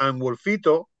Pereira and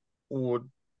Wolfito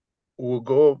would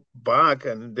go back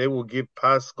and they will give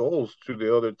pass goals to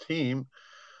the other team.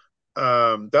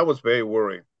 That was very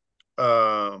worrying,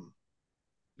 um,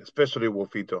 especially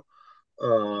Wolfito.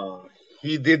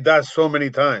 He did that so many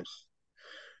times.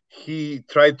 He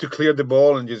tried to clear the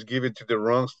ball and just give it to the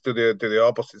wrongs to the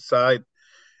opposite side,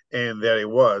 and there it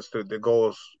was. The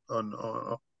goals on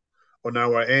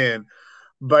our end.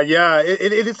 But yeah, it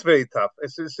is very tough.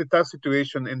 It's a tough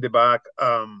situation in the back.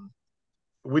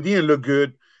 We didn't look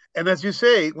good. And as you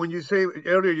say, when you say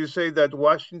earlier, you say that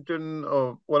Washington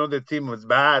or one of the team was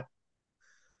bad.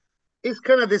 It's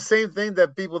kind of the same thing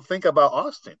that people think about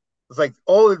Austin. It's like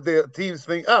all the teams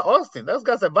think, Austin, those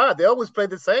guys are bad. They always play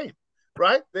the same,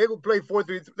 right? They will play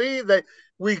 4-3-3.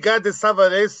 We got the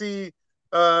Savaresi.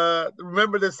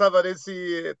 Remember the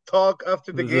Savaresi talk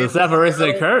after the The game with Savarese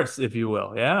Seattle? curse, if you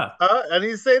will. Yeah. And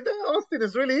he said, Austin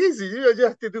is really easy. You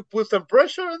just have to put some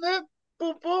pressure on them,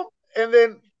 boom, boom, and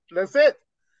then that's it.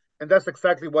 And that's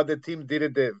exactly what the team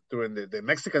did during the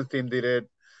Mexican team did it.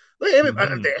 Like,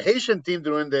 Hmm. the Haitian team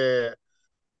during the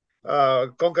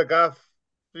CONCACAF,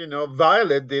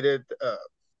 Violet did it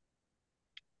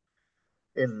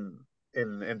in,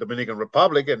 in Dominican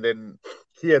Republic, and then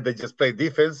here they just play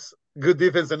defense, good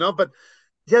defense enough. But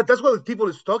yeah, that's what people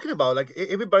is talking about. Like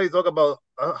everybody talk about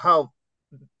how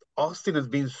Austin has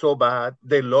been so bad.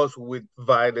 They lost with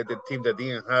Violet, the team that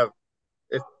didn't have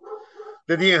it,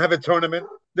 they didn't have a tournament,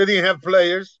 they didn't have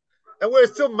players, and we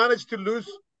still managed to lose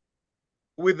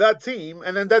with that team.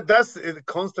 And then that's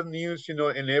constant news,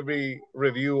 in every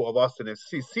review of Austin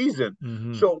FC season.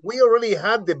 Hmm. So we already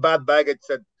had the bad baggage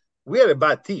that we are a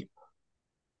bad team.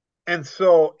 And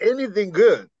so anything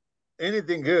good,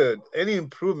 any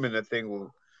improvement, I think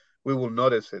we will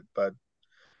notice it. But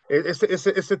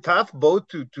it's a tough boat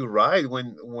to ride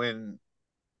when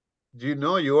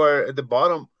you are at the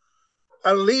bottom,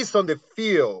 at least on the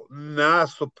field, not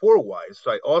support wise.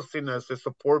 Like Austin as a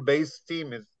support based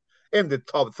team is in the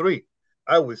top three,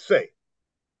 I would say,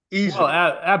 Well, easily.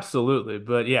 absolutely.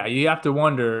 But yeah, you have to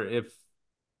wonder if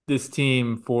this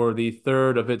team, for the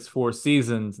third of its four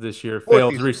seasons this year, Fourth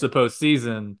failed to season. reach the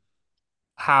postseason,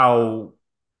 how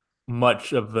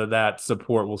much of that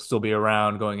support will still be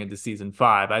around going into season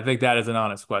five? I think that is an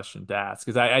honest question to ask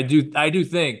because I do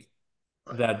think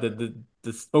that the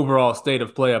overall state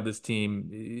of play of this team,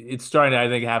 it's starting to, I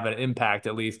think, have an impact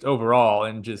at least overall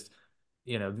and just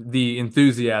the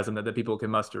enthusiasm that people can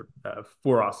muster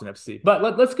for Austin FC.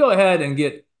 But let's go ahead and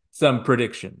get some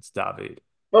predictions, David.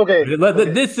 Okay,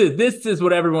 okay. This is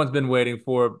what everyone's been waiting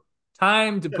for.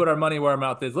 Time to put our money where our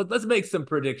mouth is. Let's make some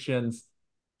predictions.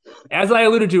 As I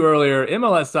alluded to earlier,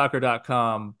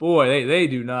 MLSsoccer.com, boy, they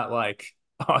do not like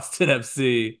Austin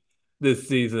FC this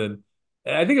season.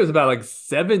 I think it was about like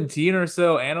 17 or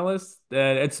so analysts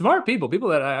and smart people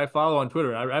that I follow on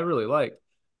Twitter. I really like.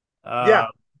 Yeah.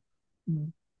 Uh,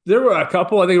 there were a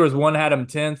couple. I think there was one had him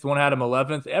 10th, one had him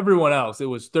 11th. Everyone else, it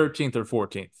was 13th or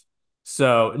 14th.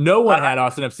 So no one had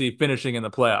Austin FC finishing in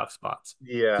the playoff spots.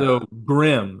 Yeah. So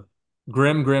grim.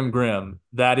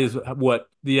 That is what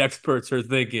the experts are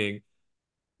thinking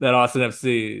that Austin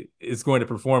FC is going to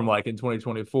perform like in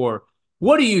 2024.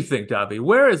 What do you think, Davi?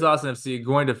 Where is Austin FC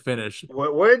going to finish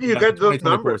Where do you the get those 2024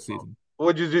 numbers from? season?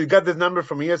 What you got this number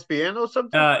from ESPN or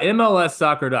something?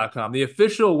 MLSsoccer.com, the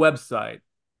official website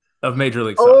of Major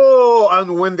League Soccer. Oh,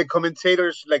 and when the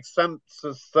commentators, like some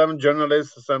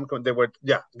journalists, they were,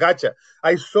 yeah, gotcha.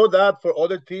 I saw that for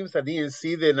other teams. I didn't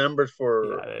see the numbers Yeah,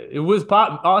 for. it was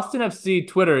pop. Austin FC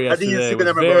Twitter I didn't yesterday see the was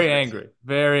number for very Austin FC. angry,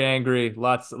 very angry.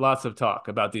 Lots of talk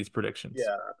about these predictions.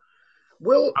 Yeah.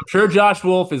 Well, I'm sure Josh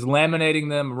Wolf is laminating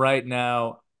them right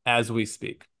now as we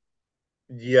speak.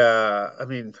 yeah. I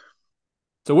mean,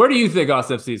 So where do you think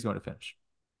Austin FC is going to finish?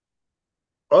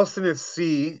 Austin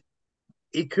FC.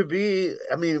 It could be.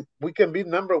 I mean, we can be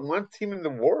number one team in the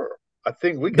world. I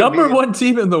think we can Number be. one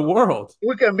team in the world.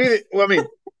 We can be. Well, I mean,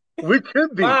 we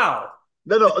could be. Wow.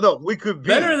 No. We could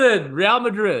Better be. than Real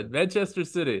Madrid, Manchester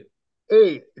City.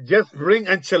 Hey, just bring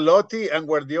Ancelotti and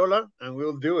Guardiola, and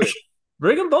we'll do it.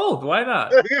 Bring them both. Why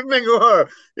not?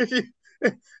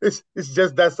 It's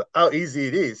just that's how easy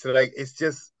it is. Like it's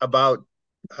just about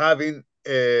having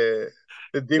the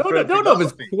different Don't know if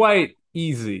it's philosophy. quite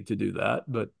easy to do that,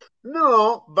 but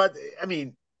No, but I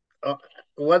mean, uh,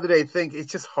 what do they think?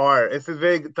 It's just hard. It's a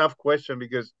very tough question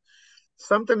because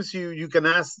sometimes you can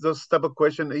ask those type of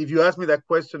questions. If you asked me that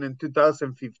question in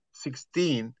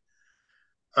 2016,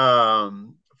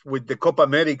 um, with the Copa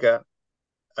America,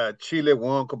 Chile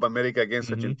won Copa America against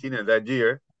mm-hmm, Argentina that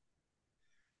year,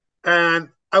 and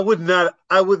I would not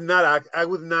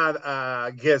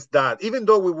guess that. Even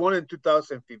though we won in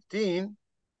 2015,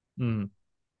 mm-hmm,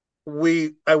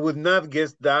 I would not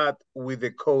guess that with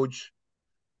the coach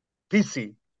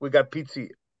PC. We got PC.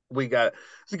 We got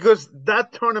because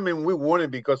that tournament we won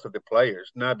it because of the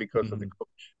players, not because of the mm-hmm.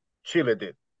 coach. Chile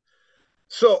did.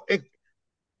 So it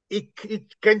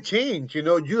can change. You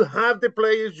know, you have the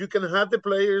players, you can have the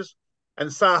players,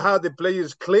 and somehow the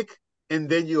players click, and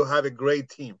then you have a great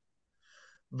team.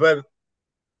 But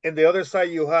in the other side,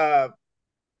 you have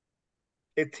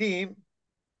a team,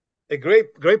 a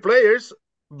great players,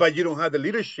 but you don't have the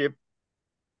leadership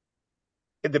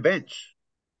in the bench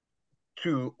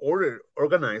to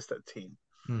organize that team.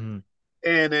 Mm-hmm.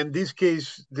 And in this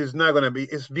case, there's not gonna be.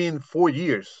 It's been 4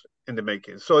 years in the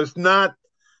making, so it's not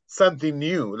something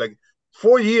new. Like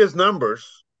 4 years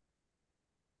numbers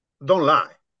don't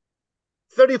lie.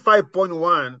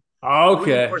 35.1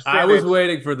 winning Okay, I was percentage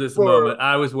waiting for this for moment.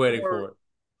 I was waiting for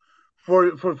for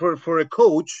it. for a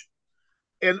coach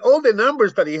and all the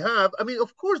numbers that he have. I mean,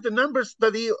 of course, the numbers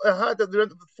that he had during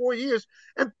the 4 years,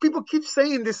 and people keep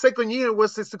saying the second year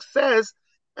was a success,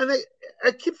 and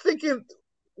I keep thinking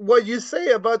what you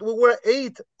say about we were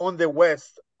eight on the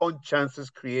West on chances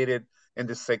created in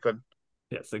the second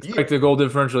Yes, year. expected goal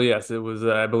differential. Yes, it was,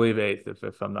 I believe, eighth,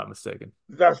 if I'm not mistaken.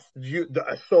 That's you.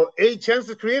 So eight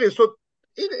chances created. So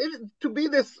to be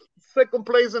this second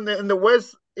place in the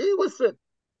West, it was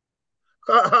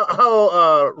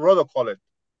how Rodo call it.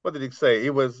 What did he say? He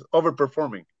was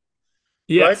overperforming,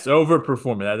 right? Yes,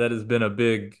 overperforming. That has been a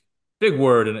big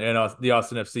word in the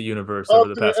Austin FC universe over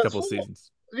the past couple of So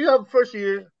seasons. you have first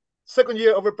year, second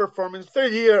year overperformance,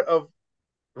 third year of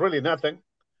really nothing.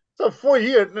 So 4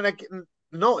 years, like,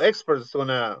 no experts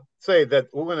gonna say that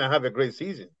we're gonna have a great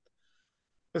season.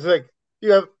 It's like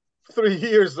you have 3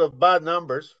 years of bad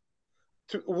numbers,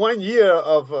 1 year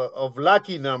of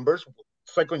lucky numbers.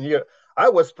 Second year, I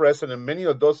was present in many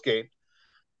of those games,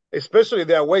 especially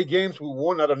the away games we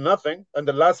won out of nothing in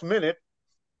the last minute.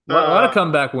 A lot of Uh,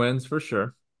 comeback wins for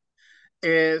sure.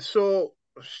 and so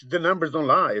the numbers don't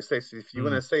lie. It's like, if you're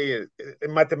gonna Mm. say it,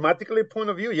 mathematically point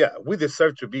of view, yeah, we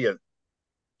deserve to be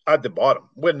at the bottom.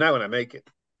 We're not gonna make it.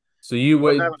 So you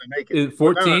We're not wait, gonna make it.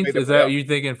 We're not gonna make 14th? the Is that playoff. you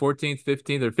thinking 14th,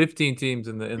 15th, or 15 teams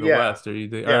in the Yeah, West? Or you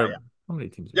think, yeah, yeah, or how many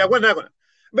teams are yeah. in the We're West? not gonna.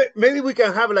 But maybe we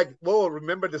can have like, well,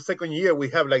 remember the second year we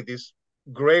have like this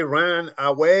great run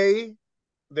away,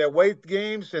 the away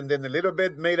games, and then a little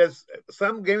bit made us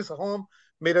some games at home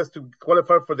made us to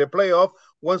qualify for the playoff.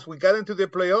 Once we got into the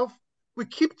playoff, we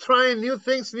keep trying new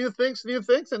things,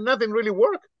 and nothing really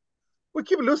worked. We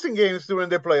keep losing games during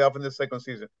the playoff in the second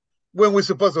season when we're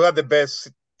supposed to have the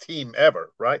best team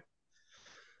ever, right?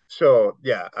 So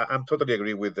yeah, I'm totally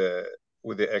agree with the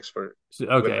expert. So,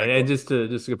 We're not okay, and going. just to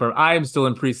confirm, I am still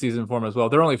in preseason form as well.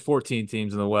 There are only 14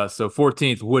 teams in the West, so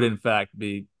 14th would in fact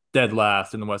be dead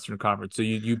last in the Western Conference. So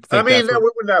you I think mean, that's no,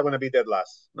 what we're not going to be dead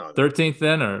last. No, 13th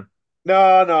then, or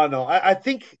no. I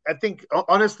think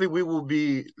honestly, we will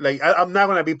be like I'm not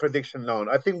going to be prediction known.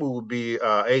 I think we will be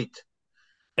eight.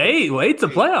 eight? Well, eight's a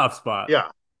Eight. playoff spot. Yeah,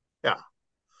 yeah,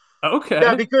 yeah.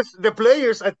 Okay. Because the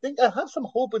players, I think I have some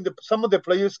hope in the some of the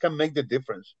players can make the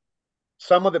difference.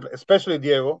 Some of the, especially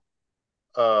Diego,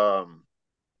 um,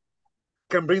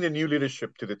 can bring the new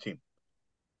leadership to the team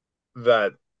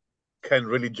that can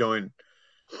really join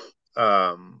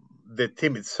the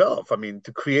team itself. I mean,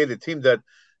 to create a team that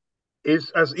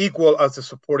is as equal as the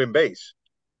supporting base.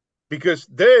 because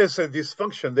there is a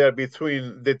dysfunction there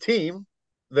between the team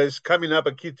that is coming up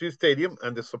at Q2 Stadium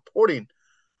and the supporting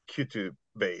Q2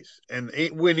 base, and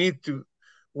we need to.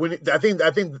 I think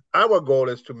our goal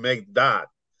is to make that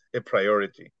a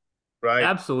priority, right?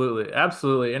 Absolutely,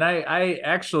 absolutely. And I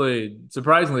actually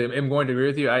surprisingly am going to agree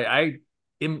with you. I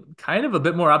am kind of a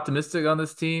bit more optimistic on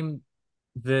this team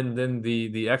than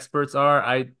the experts are.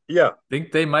 I Yeah.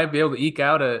 think they might be able to eke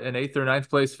out an eighth or ninth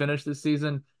place finish this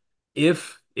season.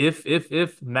 If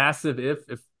massive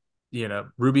if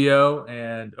Rubio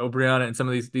and O'Brien and some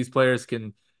of these players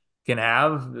can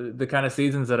have the kind of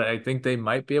seasons that I think they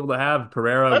might be able to have.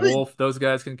 Pereira, I mean, Wolf, those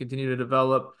guys can continue to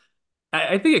develop.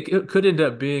 I think it could end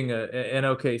up being an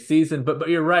okay season, but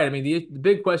you're right. I mean, the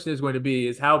big question is going to be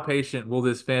is how patient will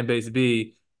this fan base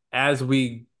be as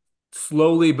we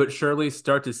slowly but surely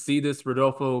start to see this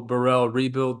Rodolfo Borrell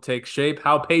rebuild take shape?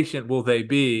 How patient will they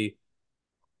be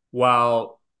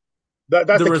while that's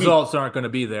the the key. results aren't going to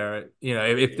be there?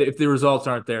 If the results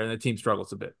aren't there and the team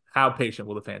struggles a bit, how patient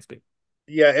will the fans be?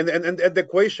 Yeah, and the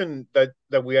question that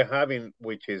we are having,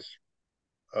 which is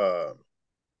uh,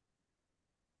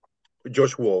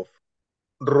 Josh Wolf,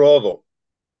 Rodo,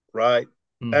 right,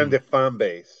 and Hmm. the fan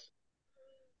base.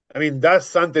 I mean, that's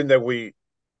something that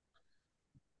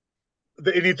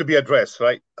it need to be addressed,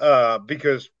 right?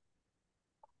 Because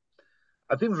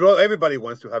I think everybody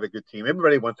wants to have a good team.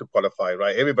 Everybody wants to qualify,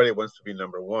 right? Everybody wants to be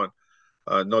number one.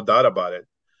 No doubt about it.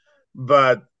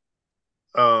 But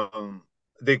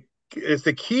the it's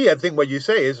the key. I think what you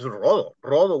say is Rodo.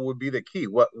 Rodo would be the key.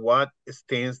 What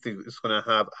stance is going to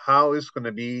have? How is going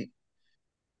to be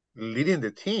leading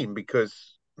the team?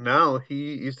 Because now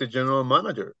he is the general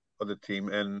manager of the team,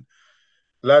 and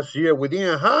last year we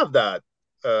didn't have that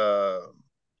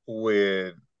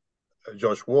with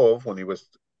Josh Wolf when he was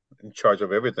in charge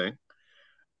of everything.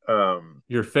 Um,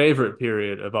 Your favorite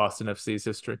period of Austin FC's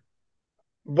history?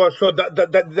 but so that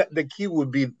the key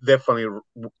would be definitely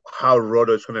how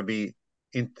Rodo is going to be.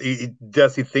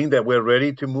 Does he think that we're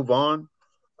ready to move on?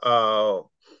 Uh,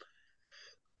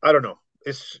 I don't know.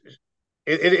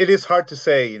 It is hard to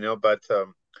say,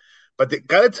 but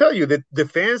gotta tell you that the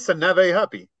fans are not very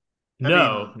happy. I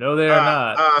No, mean, no, they are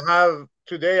not. I have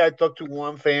today. I talked to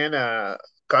one fan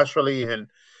casually, and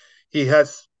he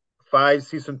has 5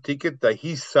 season tickets that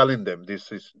he's selling them.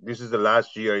 This is the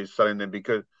last year he's selling them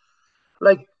because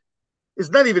like it's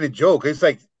not even a joke. It's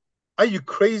like, are you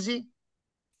crazy?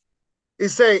 He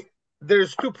say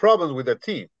there's two problems with the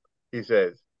team. He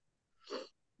says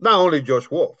not only Josh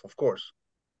Wolf, of course.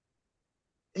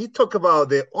 He talked about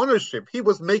the ownership. He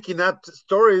was making up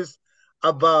stories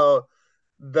about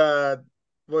that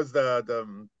was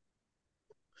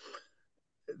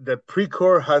the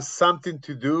Precor has something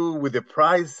to do with the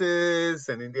prices,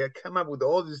 and then they come up with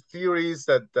all these theories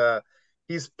that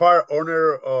he's part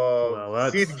owner of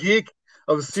Well, Seed Geek,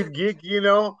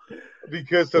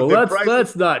 because of well, the prices.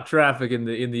 let's not traffic in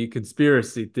the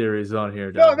conspiracy theories on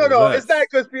here, No, no, Davi. no. It's not Let's a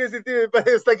conspiracy theory, but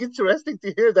it's like interesting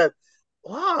to hear that.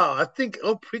 Wow, I think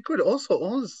Precor also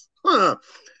owns, huh?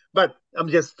 But I'm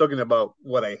just talking about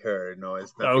what I heard. No,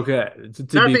 it's nothing. okay. To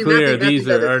be Nothing, clear, nothing, these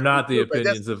nothing that are is not the true. But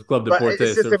opinions of Club it's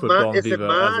Deportes just or Futbol and it's a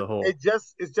Vivo as mad. a whole.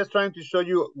 It's just trying to show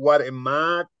you what a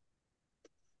mad,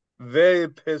 very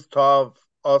pissed off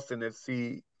Austin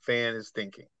FC fan is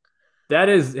thinking, That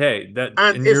is, hey, and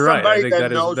and it's you're right. I somebody think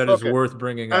that knows that is soccer, worth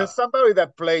bringing and up. somebody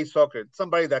that plays soccer,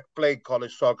 somebody that played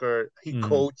college soccer. Hmm.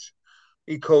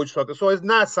 He coached soccer, so it's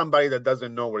not somebody that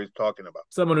doesn't know what he's talking about,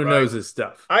 Someone who right? knows his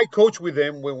stuff. I coached with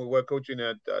them when we were coaching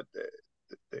the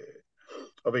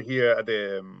over here at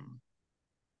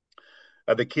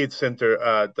the kids center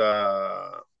at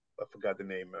I forgot the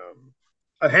name,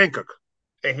 at Hancock.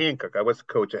 At Hancock, I was a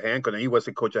coach at Hancock, and he was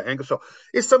a coach at Hancock. So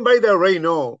it's somebody that already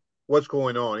know what's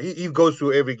going on. He goes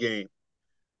to every game,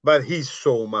 but he's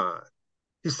so mad.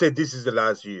 He said, "This is the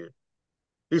last year.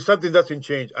 If something doesn't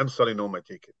change, I'm selling all my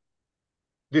tickets.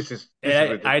 And This is I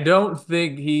ridiculous." don't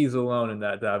think he's alone in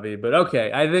that, Davi. But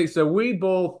okay, I think so. We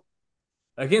both,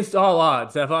 against all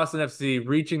odds, have Austin FC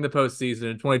reaching the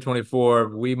postseason in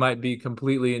 2024. We might be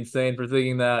completely insane for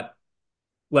thinking that.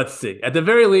 Let's see. At the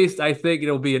very least, I think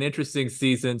it'll be an interesting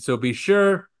season. So be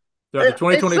sure throughout the It's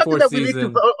something 2024 that we need to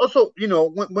season. also,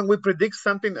 when we predict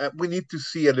something, we need to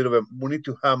see a little bit. We need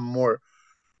to have more.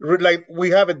 Like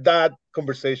we have that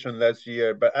conversation last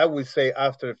year, but I would say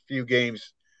after a few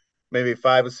games, maybe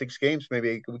 5 or 6 games,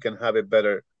 maybe we can have a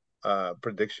better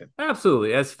prediction.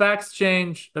 Absolutely. As facts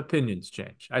change, opinions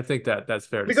change. I think that's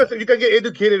fair to say. Because you can get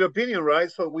educated opinion, right?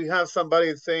 So we have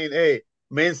somebody saying, "Hey,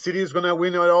 Man City is gonna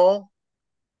win it all,"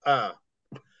 uh,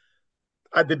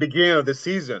 at the beginning of the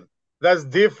season. That's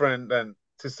different than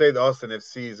to say the Austin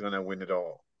FC is gonna win it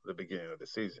all. the beginning of the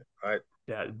season, right?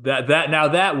 Yeah,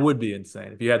 that would be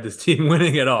insane if you had this team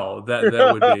winning at all. That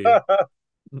would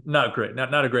be not great.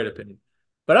 Not a great opinion.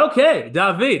 But okay,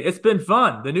 David, it's been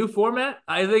fun. The new format,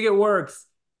 I think it works.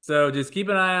 So just keep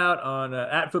an eye out on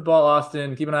at Football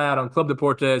Austin. Keep an eye out on Club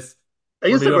Deportes. We're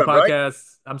gonna be doing Instagram, right?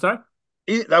 podcasts. I'm sorry.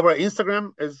 Our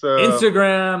Instagram is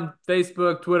Instagram,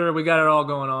 Facebook, Twitter. We got it all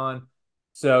going on.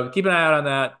 So keep an eye out on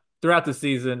that throughout the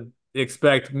season.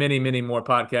 Expect many more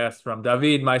podcasts from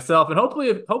David, myself, and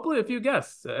hopefully a few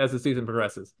guests as the season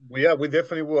progresses. yeah, we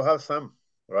definitely will have some,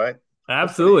 right? Hopefully.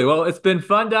 Absolutely. Well, it's been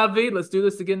fun, David. Let's do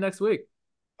this again next week.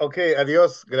 Okay,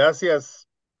 adios, gracias.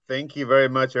 Thank you very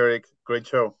much, Eric. Great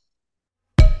show.